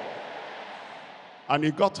 name. And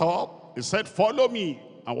he got up. He said, follow me.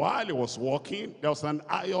 And while he was walking, there was an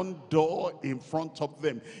iron door in front of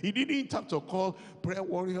them. He didn't have to call, prayer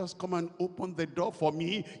warriors, come and open the door for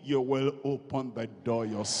me. You will open the door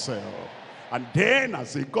yourself. And then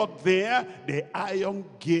as he got there, the iron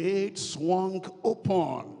gate swung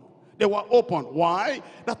open. They were open. Why?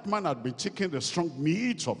 That man had been taking the strong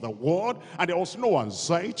meat of the word, and there was no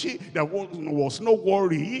anxiety, there was no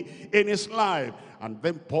worry in his life. And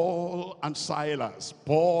then Paul and Silas,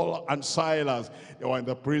 they were in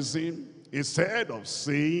the prison. Instead of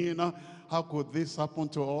saying, how could this happen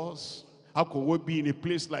to us? How could we be in a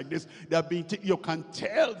place like this? You can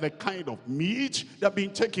tell the kind of meat they've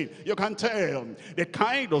been taking. You can tell the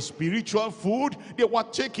kind of spiritual food they were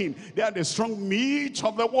taking. They had the strong meat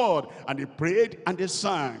of the word. And they prayed and they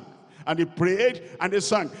sang. And they prayed and they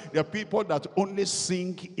sang. There are people that only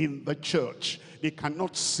sing in the church. They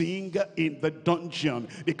cannot sing in the dungeon.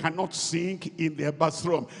 They cannot sing in their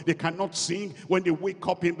bathroom. They cannot sing when they wake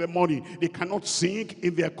up in the morning. They cannot sing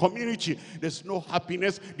in their community. There's no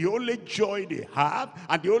happiness. The only joy they have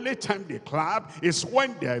and the only time they clap is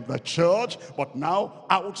when they're in the church. But now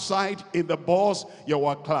outside in the bus, you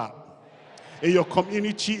will clap. In your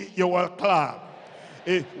community, you will clap.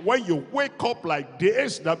 When you wake up like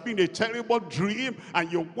this, there's been a terrible dream,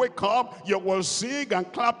 and you wake up, you will sing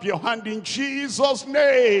and clap your hand in Jesus'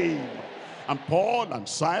 name. And Paul and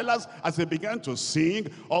Silas, as they began to sing,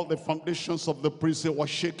 all the foundations of the prison were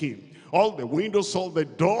shaking. All the windows, all the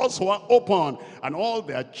doors were open, and all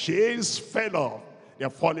their chains fell off. They're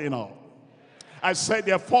falling off. I said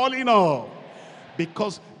they're falling off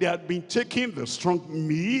because they had been taking the strong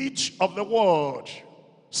meat of the word.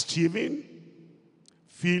 Stephen,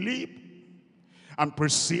 Philip, and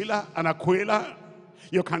Priscilla and Aquila,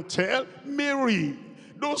 you can tell, Mary.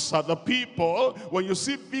 Those are the people, when you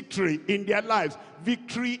see victory in their lives,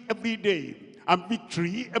 victory every day, and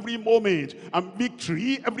victory every moment, and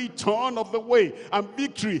victory every turn of the way, and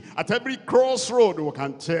victory at every crossroad, you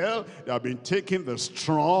can tell they have been taking the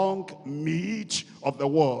strong meat of the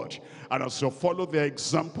word. And as you follow their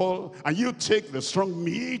example, and you take the strong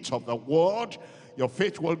meat of the word, your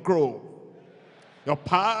faith will grow. Your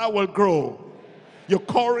power will grow. Your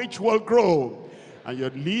courage will grow. And you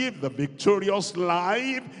live the victorious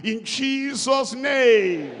life in Jesus'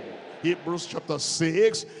 name. Hebrews chapter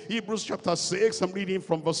 6. Hebrews chapter 6, I'm reading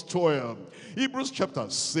from verse 12. Hebrews chapter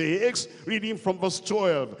 6, reading from verse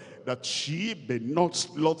 12. That ye be not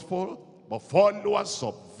slothful, but followers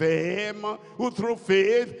of them who through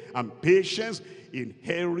faith and patience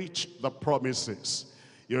inherit the promises.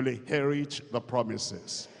 You'll inherit the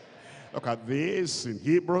promises. Look at this in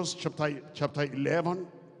Hebrews chapter 11.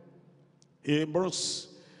 Hebrews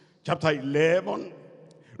chapter 11,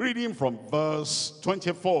 reading from verse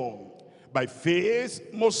 24. By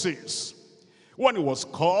faith Moses, when he was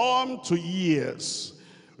come to years,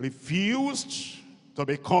 refused to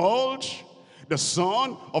be called the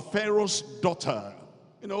son of Pharaoh's daughter.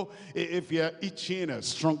 You know, if you're eating a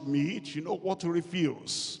strong meat, you know what to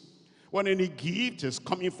refuse. When any gift is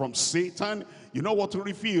coming from Satan, you know what to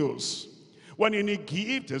refuse. When any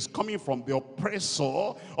gift is coming from the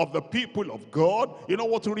oppressor of the people of God, you know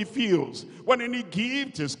what to refuse. When any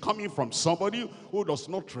gift is coming from somebody who does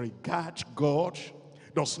not regard God,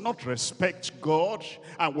 does not respect God,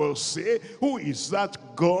 and will say, who is that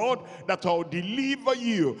God that will deliver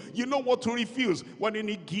you? You know what to refuse. When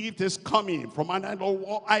any gift is coming from an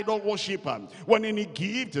idol worshiper, when any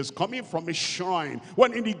gift is coming from a shrine,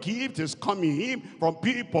 when any gift is coming from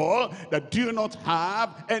people that do not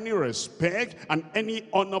have any respect and any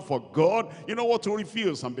honor for God, you know what to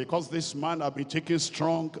refuse. And because this man had been taking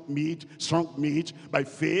strong meat by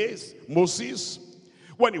faith, Moses,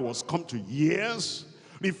 when he was come to years,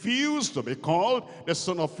 refused to be called the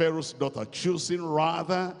son of Pharaoh's daughter, choosing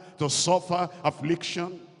rather to suffer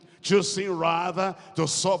affliction. Choosing rather to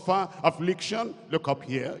suffer affliction. Look up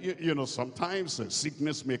here. You know, sometimes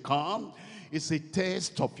sickness may come. It's a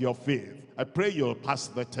test of your faith. I pray you'll pass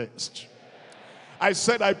the test. I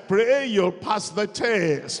said, I pray you'll pass the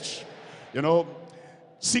test. You know,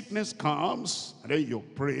 sickness comes, and then you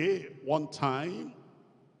pray one time,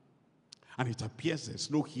 and it appears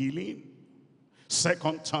there's no healing.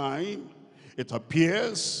 Second time, it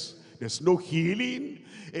appears there's no healing,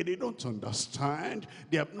 and they don't understand.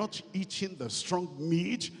 They have not eaten the strong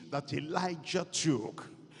meat that Elijah took.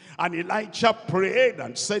 And Elijah prayed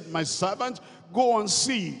and said, my servant, go and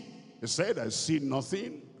see. He said, I see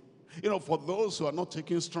nothing. You know, for those who are not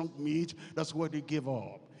taking strong meat, that's where they give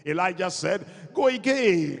up. Elijah said, go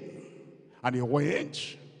again. And he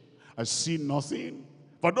went. I see nothing.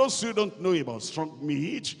 For those who don't know about strong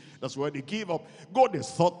meat, that's where they give up. Go the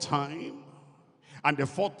third time, and the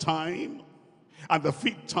fourth time, and the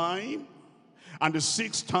fifth time, and the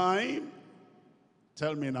sixth time.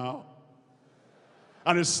 Tell me now.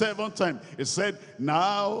 And the seventh time, he said,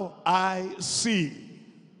 now I see.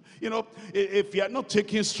 You know, if you are not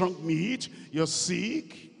taking strong meat, you're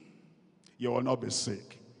sick, you will not be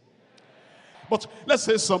sick. But let's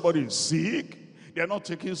say somebody is sick, they're not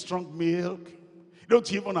taking strong milk,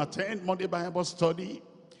 don't even attend Monday Bible study.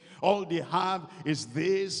 All they have is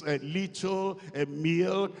this little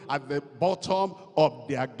milk at the bottom of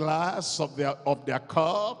their glass, of their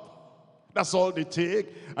cup. That's all they take,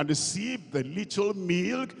 and they sip the little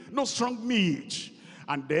milk, no strong meat.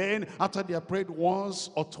 And then after they have prayed once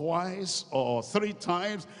or twice or three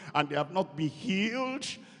times and they have not been healed,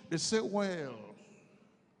 they say, well,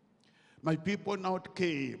 my people now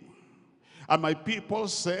came. And my people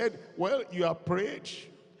said, well, you have prayed.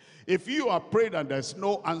 If you have prayed and there's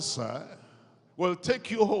no answer, we'll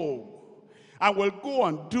take you home. And we'll go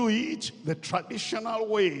and do it the traditional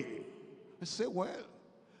way. I say, well,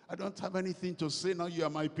 I don't have anything to say now. You are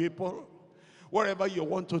my people. Wherever you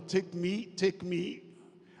want to take me, take me.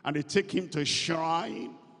 And they take him to a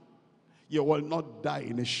shrine. You will not die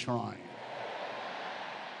in a shrine.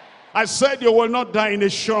 I said you will not die in a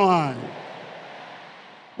shrine.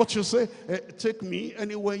 But you say, take me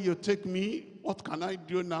anywhere you take me. What can I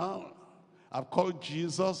do now? I've called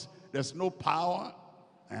Jesus. There's no power.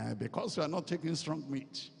 Because you are not taking strong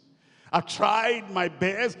meat. I've tried my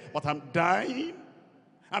best, but I'm dying.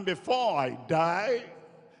 And before I die,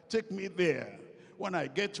 take me there. When I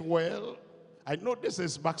get well, I know this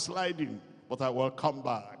is backsliding, but I will come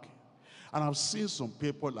back. And I've seen some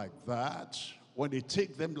people like that. When they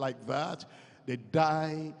take them like that, they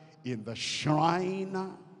die in the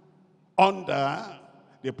shrine under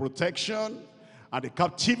the protection and the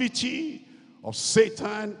captivity of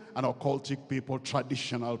Satan and occultic people,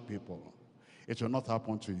 traditional people. It will not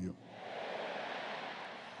happen to you.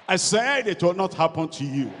 I said it will not happen to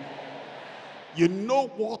you. You know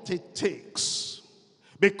what it takes,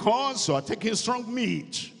 because you are taking strong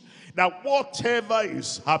meat, that whatever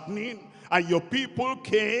is happening, and your people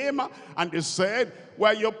came and they said,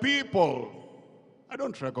 we're your people. I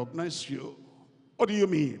don't recognize you. What do you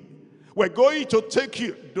mean? We're going to take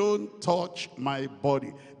you. Don't touch my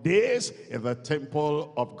body. This is the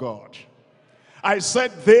temple of God. I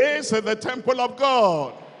said this is the temple of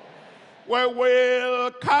God. We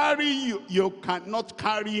will carry you. You cannot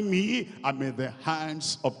carry me. I'm in the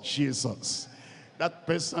hands of Jesus. That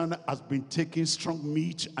person has been taking strong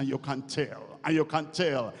meat, and you can tell. And you can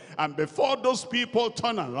tell. And before those people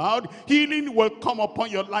turn around, healing will come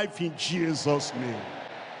upon your life in Jesus' name.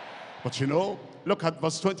 But you know, look at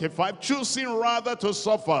verse 25. Choosing rather to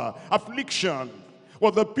suffer affliction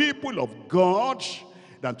with the people of God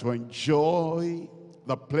than to enjoy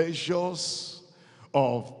the pleasures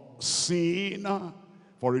of sin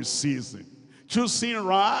for a season. Choosing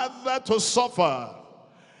rather to suffer.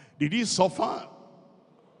 Did he suffer?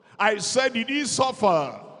 I said, did he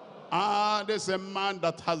suffer? There's a man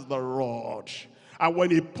that has the rod. And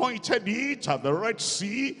when he pointed it at the Red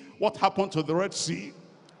Sea, what happened to the Red Sea?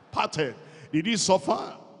 Parted. Did he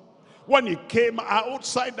suffer? When he came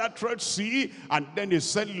outside that Red Sea, and then he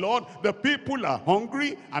said, Lord, the people are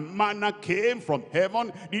hungry, and manna came from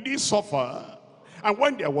heaven. Did he suffer? And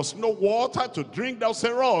when there was no water to drink, there was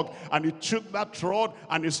a rock. And he took that rod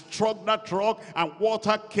and he struck that rock, and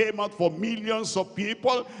water came out for millions of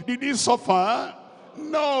people. Did he suffer?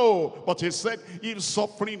 No. But he said, if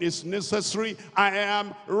suffering is necessary, I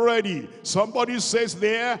am ready. Somebody says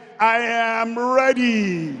there, I am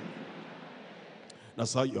ready.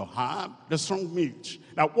 That's how you have the strong meat.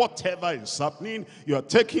 Now whatever is happening, you are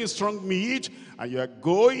taking strong meat, and you are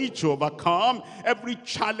going to overcome every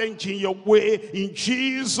challenge in your way in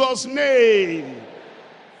Jesus' name.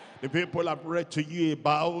 The people have read to you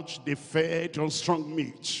about they fed on strong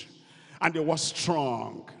meat, and they were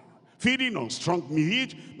strong. Feeding on strong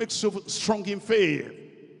meat makes you strong in faith,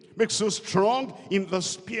 makes you strong in the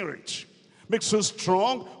spirit, makes you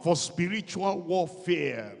strong for spiritual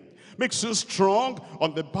warfare, makes you strong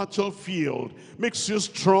on the battlefield, makes you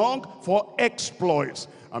strong for exploits,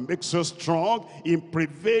 and makes you strong in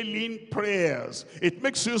prevailing prayers. It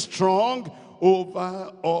makes you strong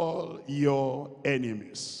over all your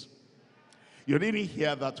enemies. You didn't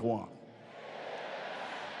hear that one.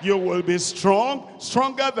 You will be strong,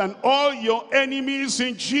 stronger than all your enemies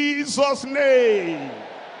in Jesus' name.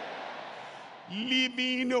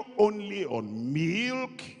 Living only on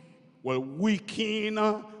milk will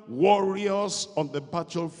weaken warriors on the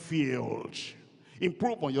battlefield.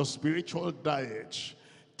 Improve on your spiritual diet.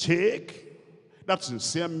 Take that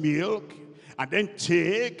sincere milk, and then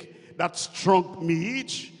take that strong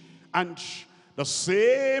meat, and The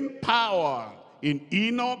same power in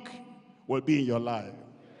Enoch will be in your life.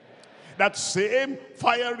 That same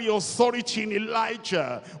fiery authority in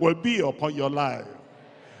Elijah will be upon your life.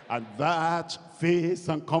 And that faith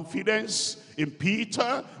and confidence in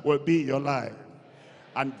Peter will be in your life.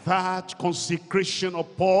 And that consecration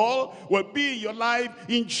of Paul will be in your life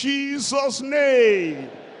in Jesus' name.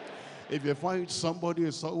 If you find somebody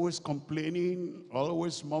is always complaining,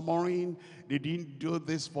 always murmuring, they didn't do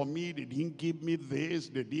this for me, they didn't give me this,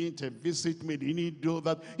 they didn't visit me, they didn't do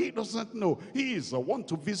that. He doesn't know. He is the one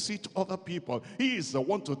to visit other people. He is the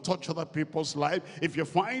one to touch other people's life. If you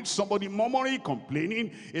find somebody murmuring,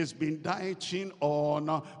 complaining, he's been dieting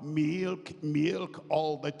on milk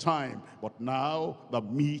all the time. But now the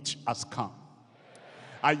meat has come.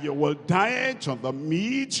 And you will diet on the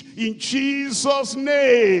meat in Jesus'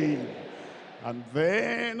 name. And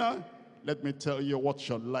then, let me tell you what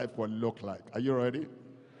your life will look like. Are you ready?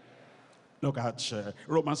 Look at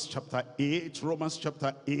Romans chapter 8. Romans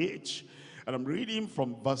chapter 8. And I'm reading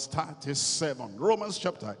from verse 37. Romans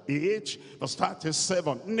chapter 8, verse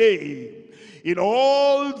 37. Nay, in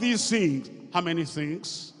all these things, how many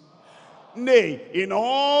things? Nay, in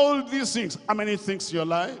all these things, how many things in your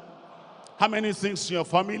life? How many things in your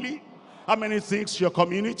family? How many things in your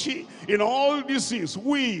community? In all these things,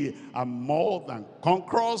 we are more than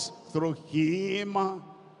conquerors through him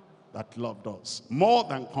that loved us. More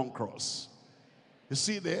than conquerors. You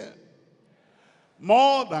see there?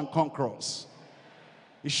 More than conquerors.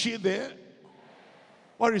 Is she there?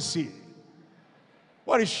 Where is he?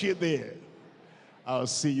 Where is she there? I'll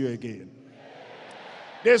see you again.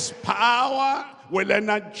 This power will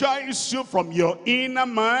energize you from your inner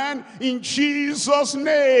man in Jesus'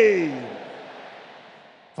 name.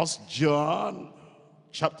 1 John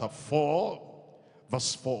chapter 4,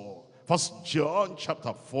 verse 4. 1 John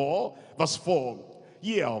chapter 4, verse 4.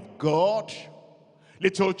 Ye are of God,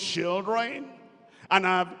 little children, and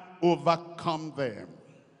have overcome them.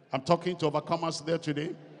 I'm talking to overcomers there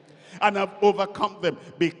today. And have overcome them,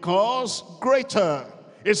 because greater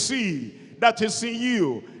is he that is in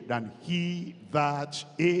you than he that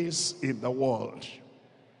is in the world.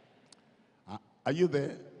 Are you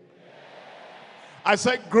there? I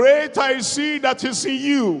said, greater is he that is in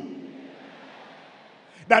you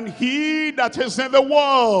than he that is in the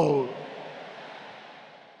world.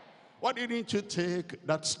 Why didn't you take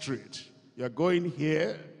that street? You're going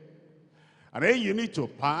here, and then you need to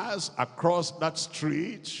pass across that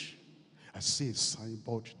street. I see a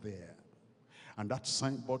signboard there, and that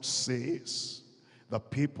signboard says, the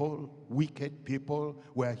people, wicked people,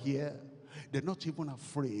 were here. They're not even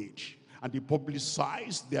afraid. And they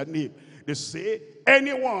publicize their name. They say,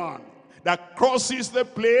 anyone that crosses the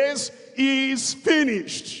place is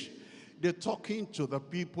finished. They're talking to the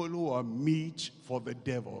people who are meat for the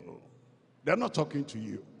devil. They're not talking to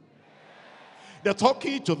you. They're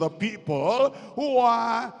talking to the people who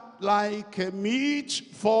are like a meat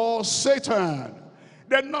for Satan.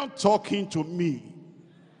 They're not talking to me.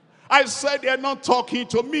 I said they're not talking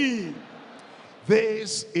to me.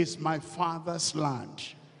 This is my Father's land.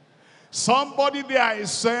 Somebody there, I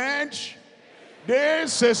said,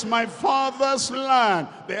 this is my Father's land.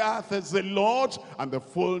 The earth is the Lord and the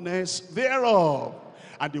fullness thereof.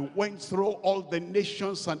 And they went through all the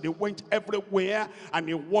nations, and they went everywhere, and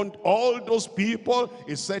he warned all those people.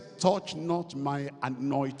 He said, touch not my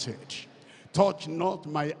anointed. Touch not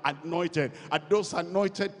my anointed. And those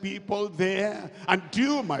anointed people there, and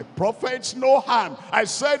do my prophets no harm. I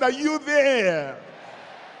said, are you there?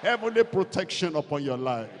 Heavenly protection upon your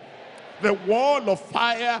life. The wall of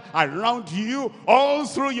fire around you all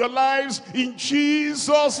through your lives in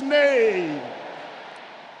Jesus' name.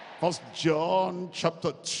 1 John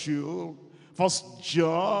chapter 2. 1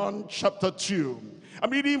 John chapter 2.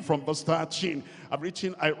 I'm reading from verse 13. I'm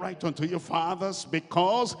written, I write unto you, fathers,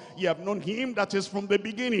 because ye have known him that is from the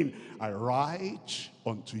beginning. I write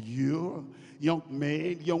unto you, young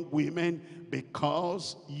men, young women,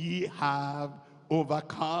 because ye have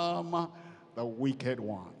overcome the wicked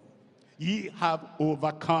one. Ye have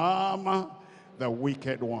overcome the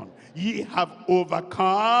wicked one. Ye have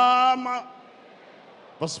overcome.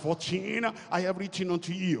 Verse 14, I have written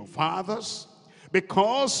unto you, fathers,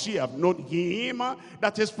 because ye have known him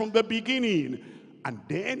that is from the beginning. And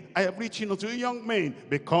then I have written unto you, young men,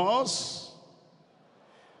 because,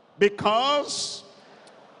 make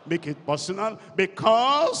it personal,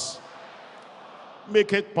 because,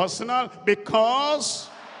 make it personal, because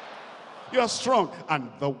you are strong,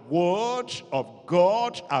 and the word of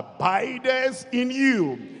God abideth in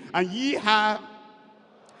you, and ye have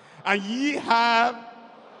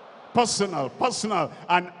Personal, personal.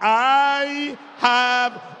 And I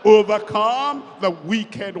have overcome the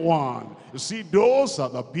wicked one. You see, those are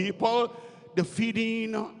the people, they're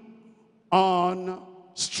feeding on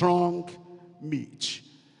strong meat.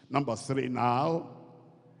 Number 3 now,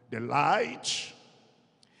 delight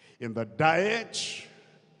in the diet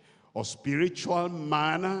of spiritual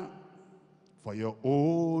manna for your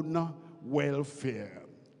own welfare.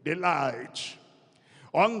 Delight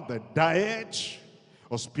on the diet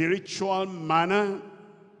of spiritual manna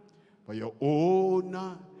for your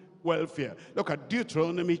own welfare. Look at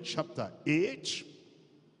Deuteronomy chapter 8.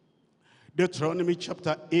 Deuteronomy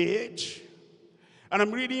chapter 8. And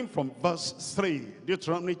I'm reading from verse 3.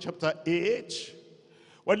 Deuteronomy chapter 8.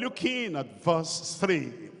 We're looking at verse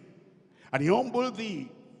 3. And he humbled thee,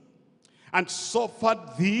 and suffered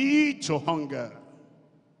thee to hunger,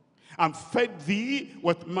 and fed thee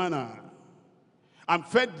with manna. And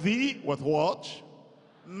fed thee with what?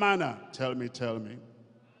 Manna. Tell me, tell me.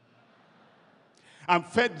 And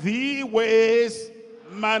fed thee with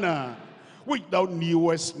manna, which thou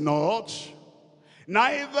knewest not,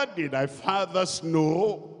 neither did thy fathers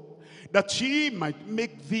know, that he might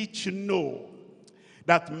make thee to know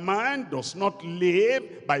that man does not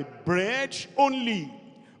live by bread only,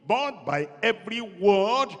 but by every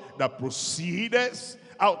word that proceedeth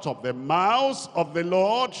out of the mouth of the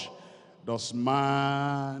Lord does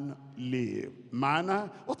man live. Manna,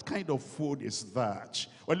 what kind of food is that?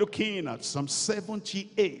 We're looking at Psalm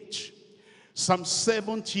 78. Psalm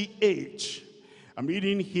 78. I'm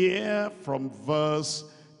reading here from verse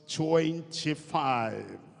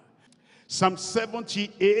 25. Psalm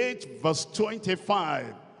 78, verse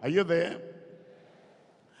 25. Are you there?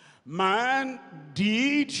 Man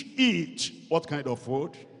did eat. What kind of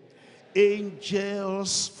food?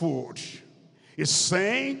 Angels' food. He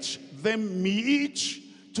sent them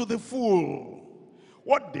meat to the full.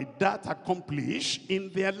 What did that accomplish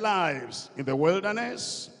in their lives? In the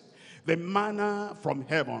wilderness, the manna from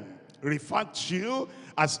heaven, referred to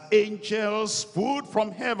as angels' food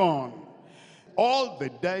from heaven. All the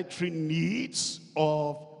dietary needs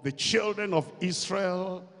of the children of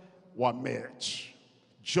Israel were met.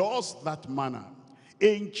 Just that manna,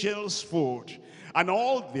 angels' food, and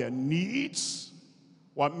all their needs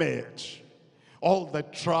were met. All the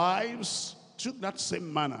tribes took that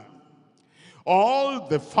same manna. All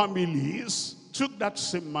the families took that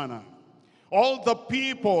same manna. All the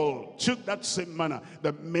people took that same manna.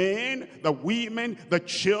 The men, the women, the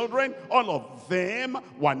children, all of them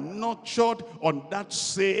were nurtured on that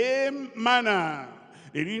same manna.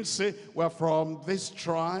 They didn't say, we're from this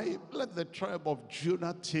tribe, let the tribe of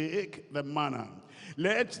Judah take the manna.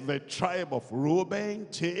 Let the tribe of Reuben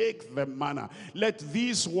take the manna. Let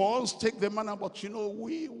these ones take the manna. But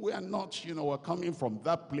we are not, we're coming from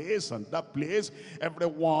that place and that place.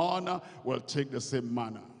 Everyone will take the same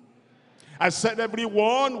manna. I said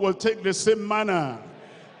everyone will take the same manna.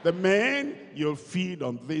 The men, you'll feed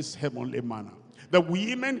on this heavenly manna. The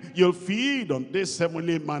women, you'll feed on this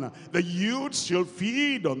heavenly manna. The youths, you'll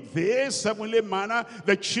feed on this heavenly manna.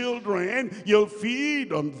 The children, you'll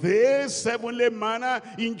feed on this heavenly manna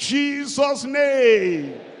in Jesus'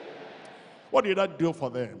 name. What did I do for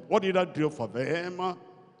them? What did I do for them?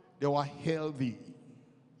 They were healthy.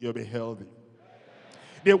 You'll be healthy.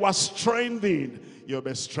 They were strengthened. You'll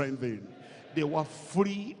be strengthened. They were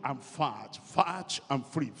free and fat. Fat and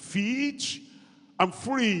free. Fit and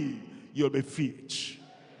free. You'll be fit.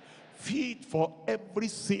 Fit for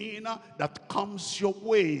everything that comes your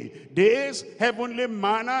way. This heavenly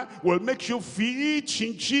manna will make you fit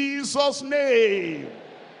in Jesus' name.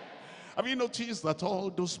 Have you noticed that all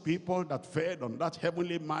those people that fed on that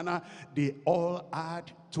heavenly manna, they all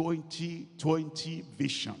had 20/20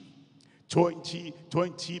 vision.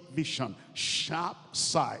 20/20 vision. Sharp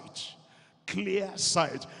sight. Clear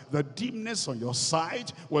sight. The dimness on your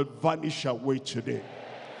sight will vanish away today.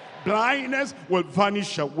 Blindness will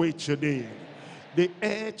vanish away today. They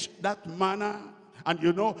ate that manna, and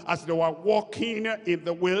as they were walking in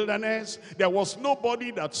the wilderness, there was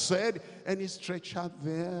nobody that said, any stretcher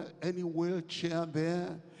there, any wheelchair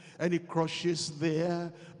there, any crutches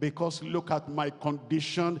there, because look at my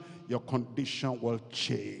condition. Your condition will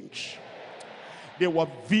change. They were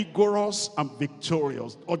vigorous and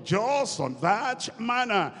victorious. Or just on that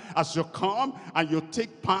manner, as you come and you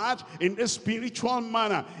take part in the spiritual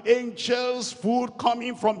manner, angels' food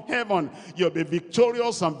coming from heaven, you'll be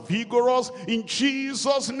victorious and vigorous in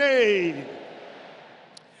Jesus' name.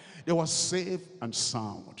 They were safe and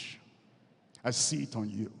sound. I see it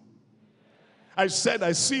on you. I said,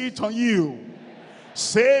 I see it on you.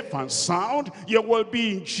 Safe and sound, you will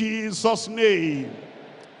be in Jesus' name.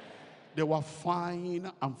 They were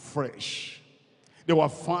fine and fresh. They were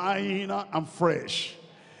fine and fresh.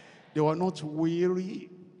 They were not weary.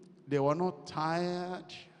 They were not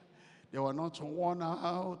tired. They were not worn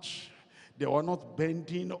out. They were not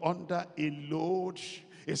bending under a load.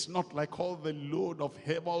 It's not like all the load of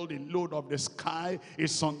heaven, the load of the sky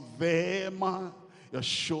is on them. Your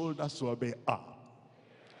shoulders will be up.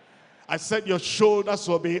 I said your shoulders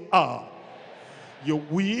will be up. You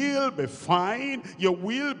will be fine. You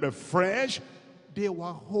will be fresh. They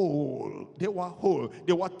were whole. They were whole.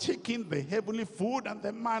 They were taking the heavenly food and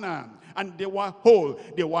the manna. And they were whole.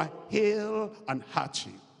 They were hale and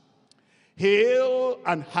hearty. Hale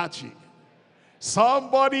and hearty.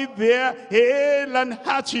 Somebody there, hale and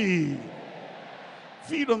hearty.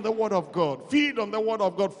 Feed on the word of God. Feed on the word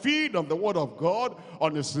of God. Feed on the word of God.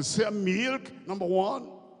 On the sincere milk, number one.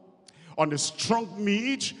 On the strong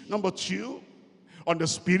meat, number two. On the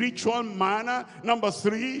spiritual manna, number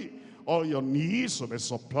three. All your needs will be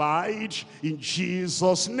supplied in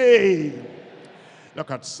Jesus' name. Look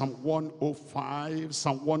at Psalm 105.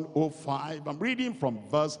 Psalm 105. I'm reading from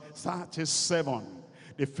verse 37.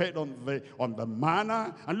 They fed on the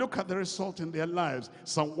manna, and look at the result in their lives.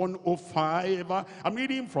 Psalm 105, I'm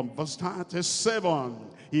reading from verse 37.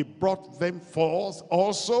 He brought them forth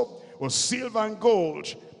also with silver and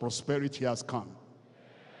gold. Prosperity has come.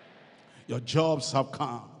 Your jobs have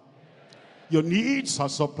come. Your needs are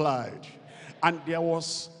supplied. And there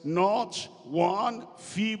was not one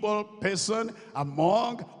feeble person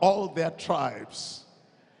among all their tribes.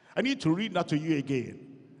 I need to read that to you again.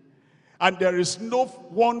 And there is no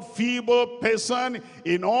one feeble person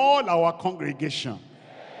in all our congregation.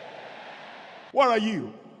 What are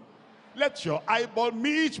you? Let your eyeball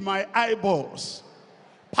meet my eyeballs.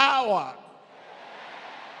 Power,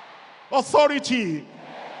 authority,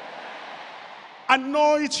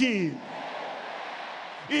 anointing,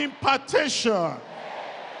 impartation.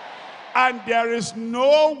 And there is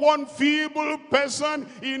no one feeble person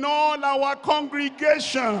in all our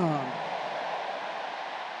congregation.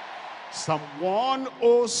 Psalm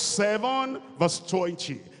 107 verse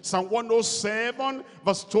 20. Psalm 107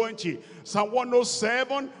 verse 20. Psalm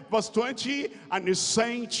 107 verse 20. And he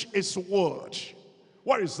sent his word.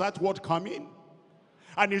 Where is that word coming?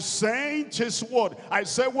 And he sent his word. I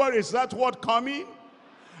said, where is that word coming?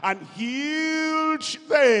 And healed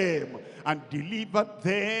them and delivered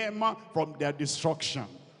them from their destruction.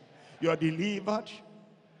 You are delivered.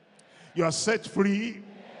 You are set free.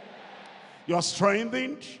 You are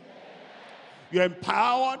strengthened. You're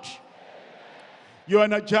empowered. You're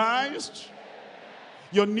energized.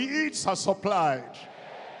 Your needs are supplied.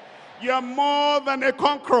 You are more than a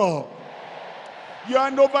conqueror. You are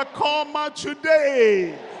an overcomer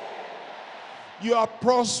today. You are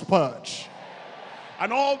prospered.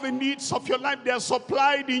 And all the needs of your life, they are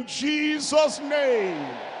supplied in Jesus' name.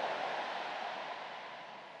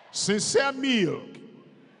 Sincere milk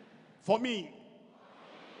for me.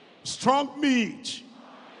 Strong meat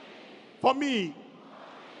for me.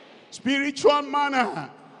 Spiritual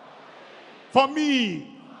manna for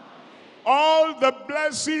me. All the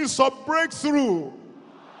blessings of breakthrough.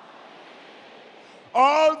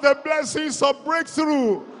 All the blessings of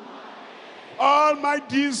breakthrough. All my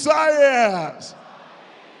desires.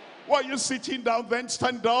 Why are you sitting down? Then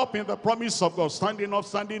stand up in the promise of God. Standing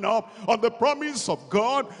up. On the promise of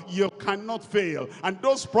God, you cannot fail. And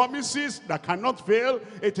those promises that cannot fail,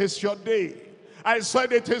 it is your day. I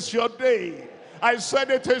said it is your day. I said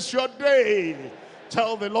it is your day.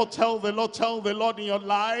 Tell the Lord, tell the Lord, tell the Lord in your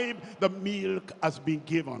life, the milk has been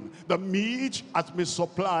given. The meat has been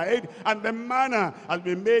supplied. And the manna has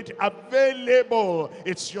been made available.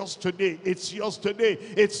 It's yours today. It's yours today.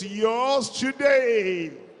 It's yours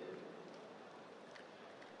today.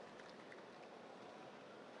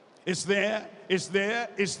 It's there. It's there.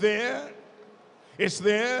 It's there. It's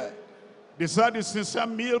there. Desire the sincere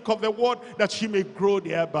milk of the word that she may grow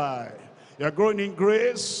thereby. You are growing in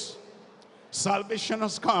grace. Salvation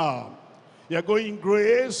has come. You are growing in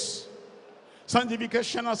grace.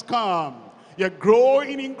 Sanctification has come. You are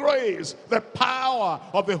growing in grace. The power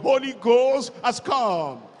of the Holy Ghost has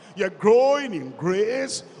come. You are growing in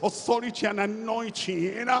grace. Authority and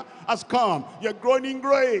anointing has come. You are growing in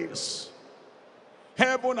grace.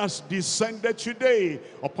 Heaven has descended today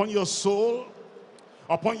upon your soul,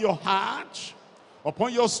 upon your heart,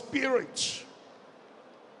 upon your spirit.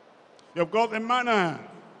 You've got the manna.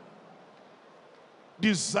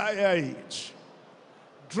 Desire it.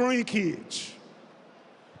 Drink it.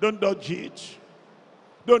 Don't dodge it.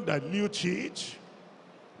 Don't dilute it.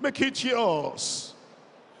 Make it yours.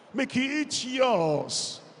 Make it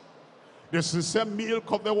yours. The sincere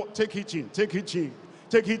milk of the word. Take it in. Take it in.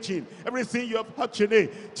 take it in. Everything you have had today,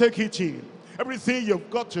 take it in. Everything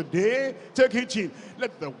you've got today, take it in.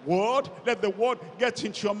 Let the word get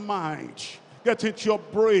into your mind, get into your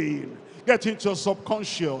brain, get into your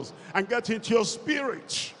subconscious, and get into your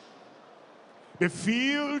spirit. Be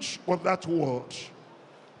filled with that word.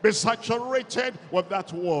 Be saturated with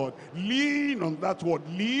that word. Lean on that word.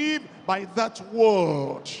 Live by that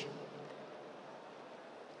word.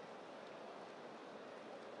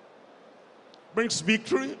 Brings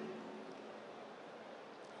victory.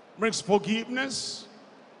 Brings forgiveness.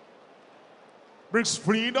 Brings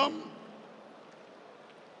freedom.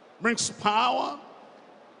 Brings power.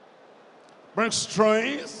 Brings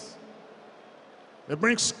strength. It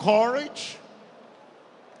brings courage.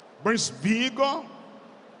 Brings vigor.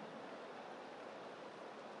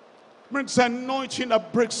 Brings anointing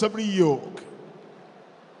that breaks every yoke.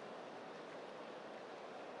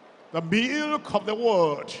 The milk of the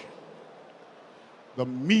word. The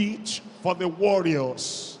meat for the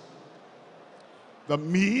warriors. The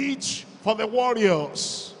meat for the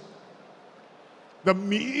warriors. The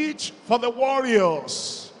meat for the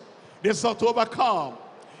warriors. They sought to overcome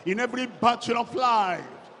in every battle of life.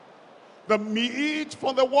 The meat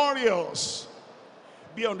for the warriors.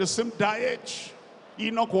 Be on the same diet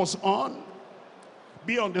Enoch was on.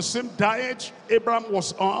 Be on the same diet Abraham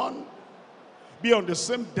was on. Be on the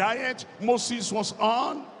same diet Moses was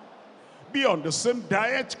on. Be on the same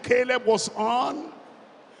diet Caleb was on.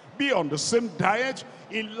 Be on the same diet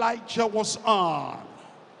Elijah was on.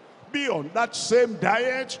 Be on that same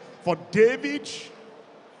diet for David,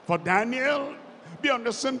 for Daniel. Be on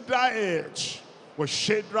the same diet with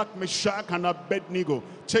Shadrach, Meshach, and Abednego,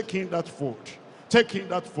 taking that food, taking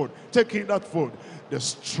that food, taking that food. The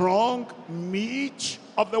strong meat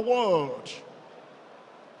of the word.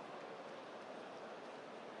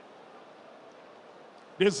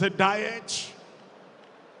 There's a diet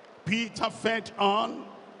Peter fed on.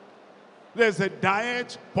 There's a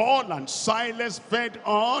diet Paul and Silas fed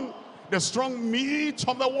on. The strong meat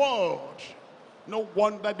of the word. No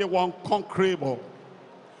wonder they were unconquerable.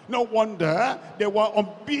 No wonder they were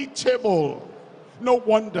unbeatable. No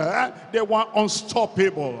wonder they were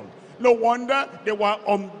unstoppable. No wonder they were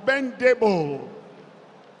unbendable.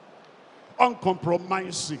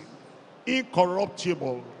 Uncompromising.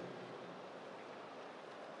 Incorruptible.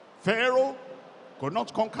 Pharaoh could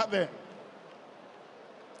not conquer them.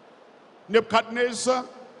 Nebuchadnezzar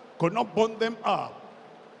could not burn them up.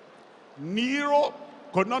 Nero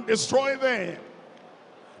could not destroy them.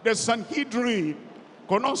 The Sanhedrin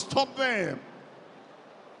could not stop them.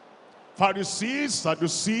 Pharisees,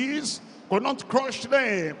 Sadducees could not crush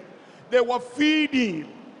them. They were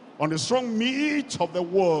feeding on the strong meat of the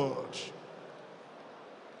word.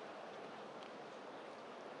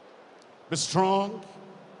 Be strong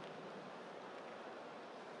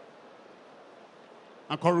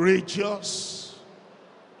and courageous,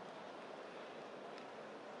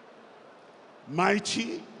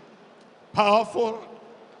 mighty, powerful,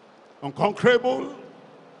 unconquerable.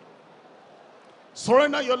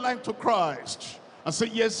 Surrender your life to Christ and say,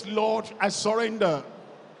 yes, Lord, I surrender.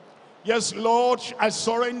 Yes, Lord, I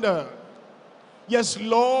surrender. Yes,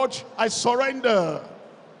 Lord, I surrender.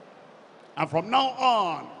 And from now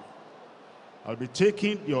on, I'll be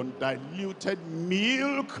taking the undiluted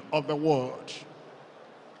milk of the word.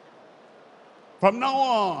 From now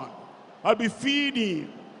on, I'll be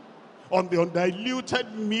feeding on the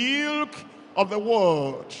undiluted milk of the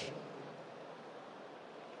word.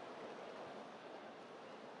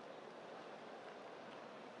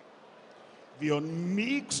 The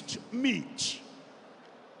unmixed meat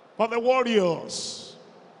for the warriors.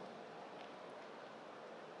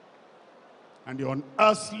 And the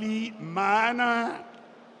unearthly manna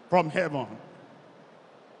from heaven.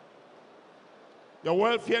 Your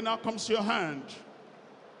welfare now comes to your hand.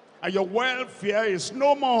 And your welfare is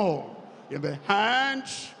no more in the hand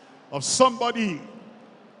of somebody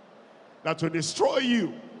that will destroy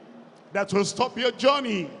you, that will stop your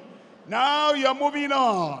journey. Now you're moving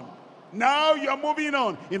on. Now you're moving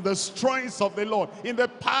on in the strength of the Lord, in the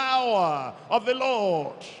power of the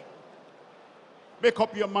Lord. Make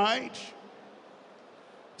up your mind.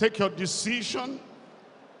 Take your decision.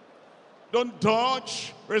 Don't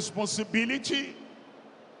dodge responsibility.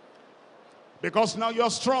 Because now you're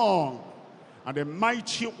strong. And the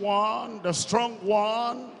mighty one, the strong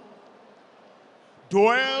one,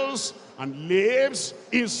 dwells and lives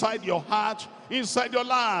inside your heart, inside your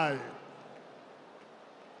life.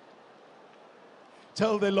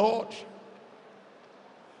 Tell the Lord,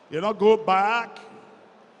 you'll not go back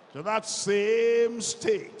to that same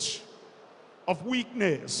state of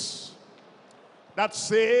weakness, that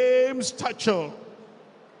same stature,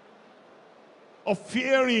 of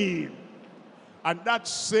fearing, and that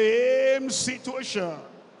same situation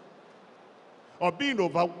of being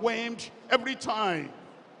overwhelmed every time.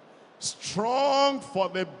 Strong for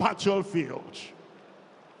the battlefield.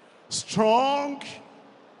 Strong,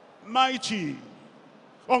 mighty,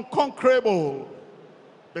 unconquerable,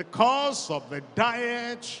 because of the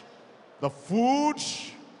diet, the food,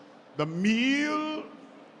 the meal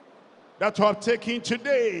that you have taken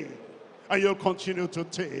today, and you'll continue to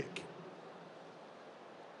take.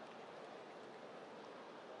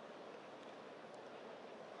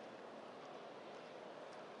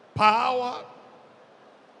 Power,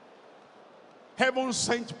 heaven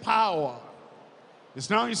sent power, is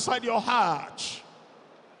now inside your heart.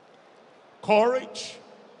 Courage,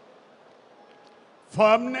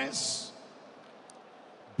 firmness,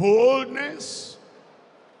 boldness,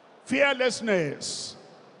 fearlessness,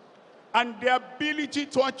 and the ability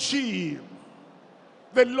to achieve.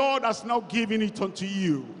 The Lord has now given it unto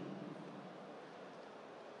you.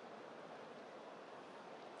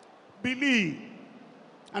 Believe,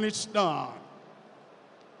 and it's done.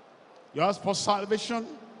 You ask for salvation,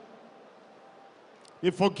 the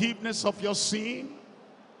forgiveness of your sin,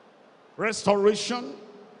 restoration.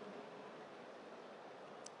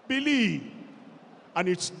 Believe, and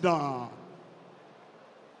it's done.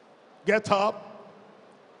 Get up.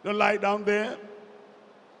 Don't lie down there.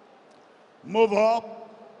 Move up.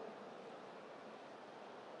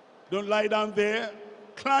 Don't lie down there.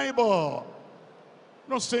 Climb up.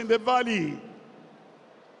 Don't stay in the valley.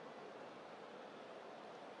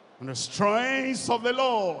 And the strength of the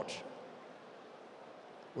Lord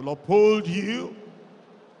will uphold you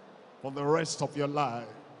for the rest of your life.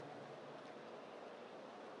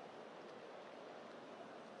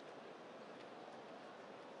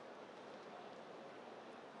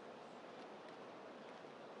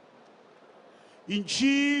 In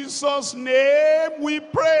Jesus' name we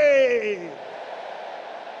pray.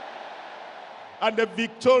 And the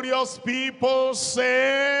victorious people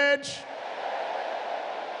said,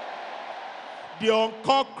 the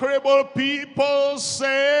unconquerable people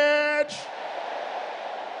said,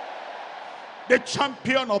 the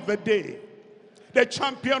champion of the day, the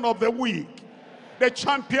champion of the week, the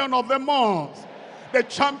champion of the month, the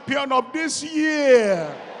champion of this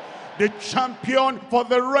year, the champion for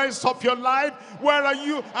the rest of your life. Where are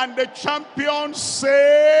you? And the champion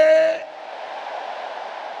say,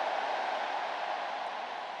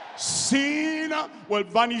 sin will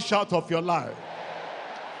vanish out of your life.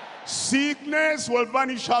 Sickness will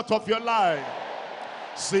vanish out of your life.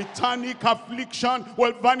 Satanic affliction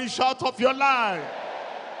will vanish out of your life.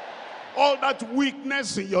 All that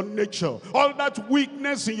weakness in your nature, all that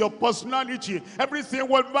weakness in your personality, everything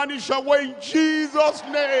will vanish away in Jesus'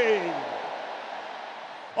 name.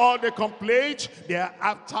 All the complaints, they are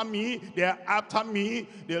after me, they are after me.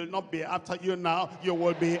 They'll not be after you now, you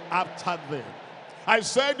will be after them. I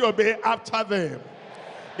said you'll be after them.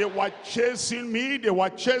 They were chasing me,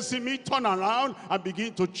 turn around and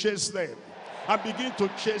begin to chase them. And begin to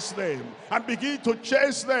chase them. And begin to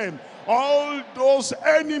chase them. All those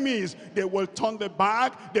enemies, they will turn their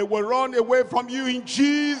back, they will run away from you in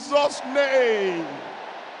Jesus' name.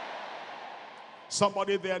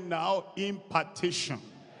 Somebody there now, impartation.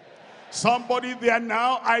 Somebody there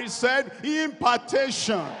now, I said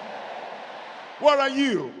impartation. Where are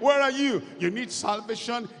you? Where are you? You need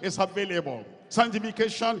salvation, it's available.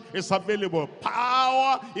 Sanctification is available.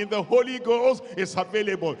 Power in the Holy Ghost is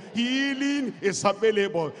available. Healing is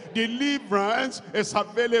available. Deliverance is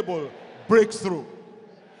available. Breakthrough.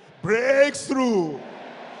 Breakthrough.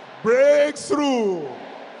 Breakthrough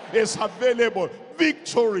is available.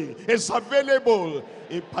 Victory is available.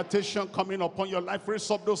 Impartation coming upon your life. Raise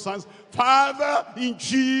up those hands. Father, in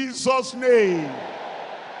Jesus' name.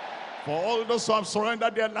 For all those who have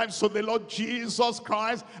surrendered their lives to the Lord Jesus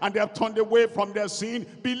Christ and they have turned away from their sin,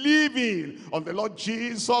 believing on the Lord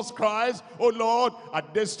Jesus Christ, oh Lord,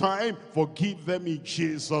 at this time, forgive them in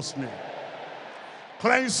Jesus' name.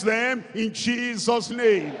 Cleanse them in Jesus'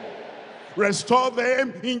 name. Restore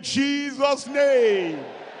them in Jesus' name.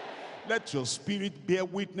 Let your spirit bear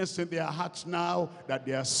witness in their hearts now that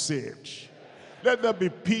they are saved. Let there be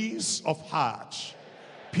peace of heart,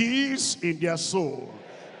 peace in their soul,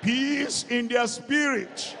 peace in their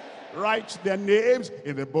spirit. Write their names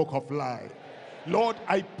in the book of life. Lord,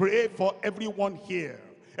 I pray for everyone here.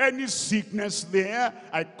 Any sickness there,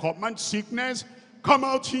 I command sickness, come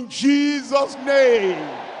out in Jesus' name.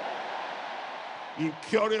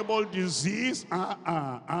 Incurable disease,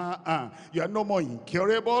 you are no more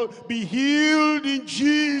incurable. Be healed in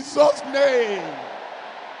Jesus' name.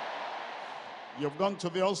 You've gone to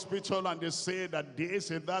the hospital and they say that this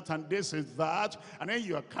is that and this is that, and then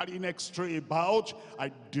you are carrying X-ray about.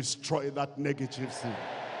 I destroy that negative thing.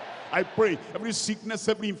 I pray every sickness,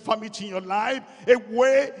 every infirmity in your life,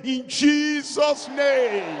 away in Jesus'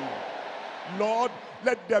 name. Lord,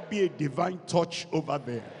 let there be a divine touch over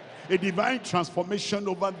there, a divine transformation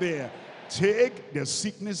over there. Take the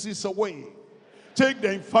sicknesses away. Take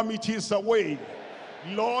the infirmities away.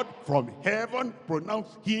 Lord, from heaven, pronounce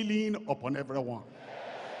healing upon everyone.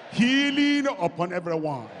 Healing upon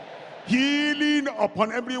everyone. Healing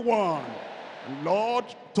upon everyone. Lord,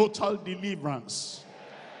 total deliverance.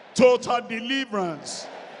 Total deliverance.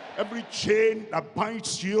 Every chain that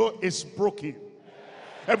binds you is broken.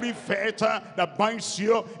 Every fetter that binds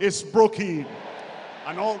you is broken.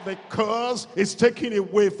 And all the curse is taken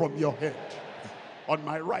away from your head. On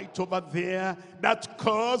my right over there, that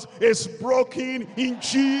curse is broken in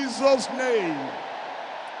Jesus' name.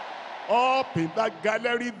 Up in that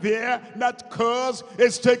gallery there, that curse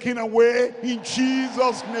is taken away in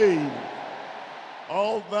Jesus' name.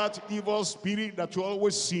 All that evil spirit that you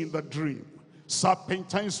always see in the dream,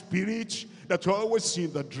 serpentine spirit that you always see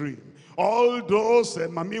in the dream, all those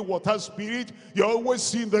mami water spirit you always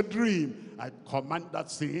see in the dream, I command that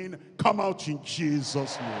thing, come out in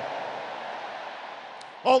Jesus' name.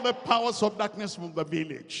 All the powers of darkness from the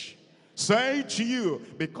village say to you,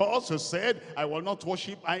 because you said, I will not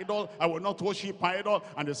worship idol, I will not worship idol,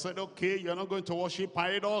 and they said, okay, you're not going to worship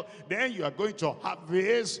idol, then you are going to have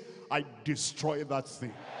this. I destroy that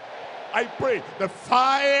thing. I pray the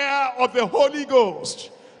fire of the Holy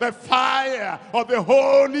Ghost, the fire of the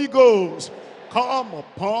Holy Ghost, come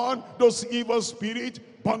upon those evil spirits,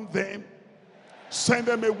 burn them, send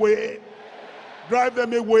them away, drive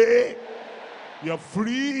them away. You're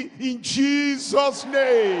free in Jesus'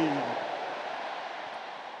 name.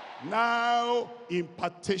 Now,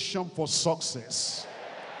 impartation for success,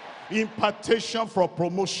 impartation for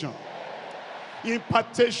promotion,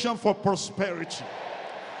 impartation for prosperity,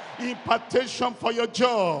 impartation for your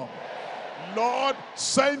job. Lord,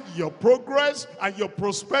 send your progress and your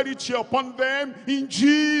prosperity upon them in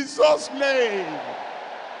Jesus' name.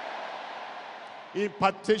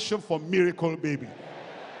 Impartation for miracle baby.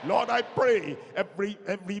 Lord, I pray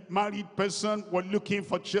every married person who are looking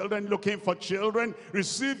for children,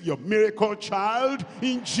 receive your miracle child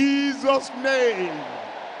in Jesus' name.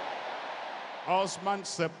 Husband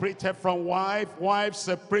separated from wife, wife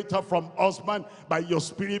separated from husband, by your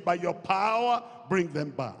spirit, by your power, bring them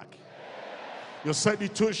back. You said the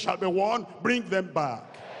two shall be one, bring them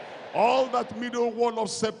back. All that middle wall of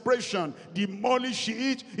separation, demolish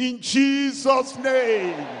it in Jesus'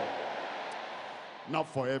 name. Not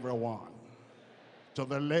for everyone. To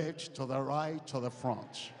the left, to the right, to the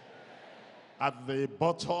front. At the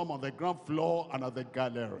bottom, on the ground floor, and at the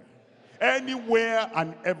gallery. Anywhere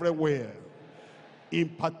and everywhere.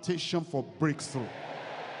 Impartation for breakthrough.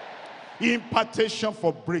 Impartation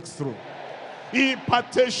for breakthrough.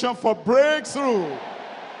 Impartation for breakthrough.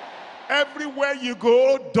 Everywhere you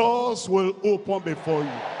go, doors will open before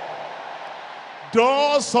you.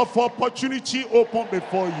 Doors of opportunity open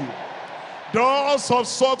before you. Doors of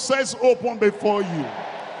success open before you.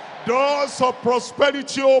 Doors of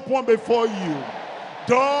prosperity open before you.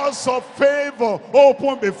 Doors of favor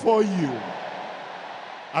open before you.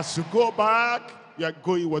 As you go back, you're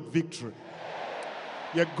going with victory.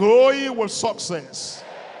 You're going with success.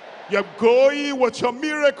 You're going with your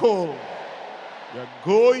miracle. You're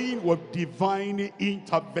going with divine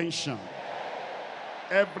intervention.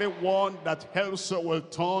 Everyone that helps you will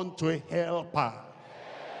turn to a helper.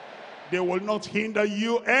 They will not hinder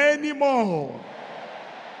you anymore.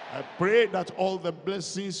 I pray that all the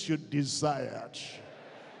blessings you desired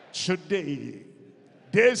today,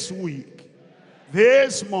 this week,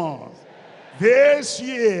 this month, this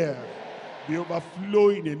year, be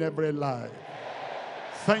overflowing in every life.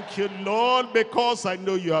 Thank you, Lord, because I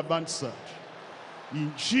know you have answered.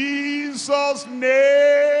 In Jesus'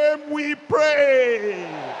 name we pray.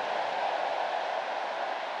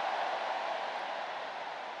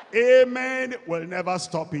 Amen will never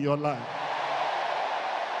stop in your life.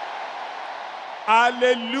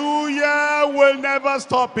 Hallelujah will never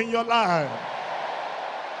stop in your life.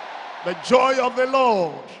 The joy of the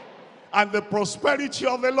Lord and the prosperity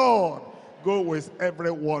of the Lord go with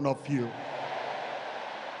every one of you.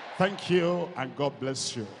 Thank you and God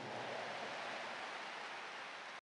bless you.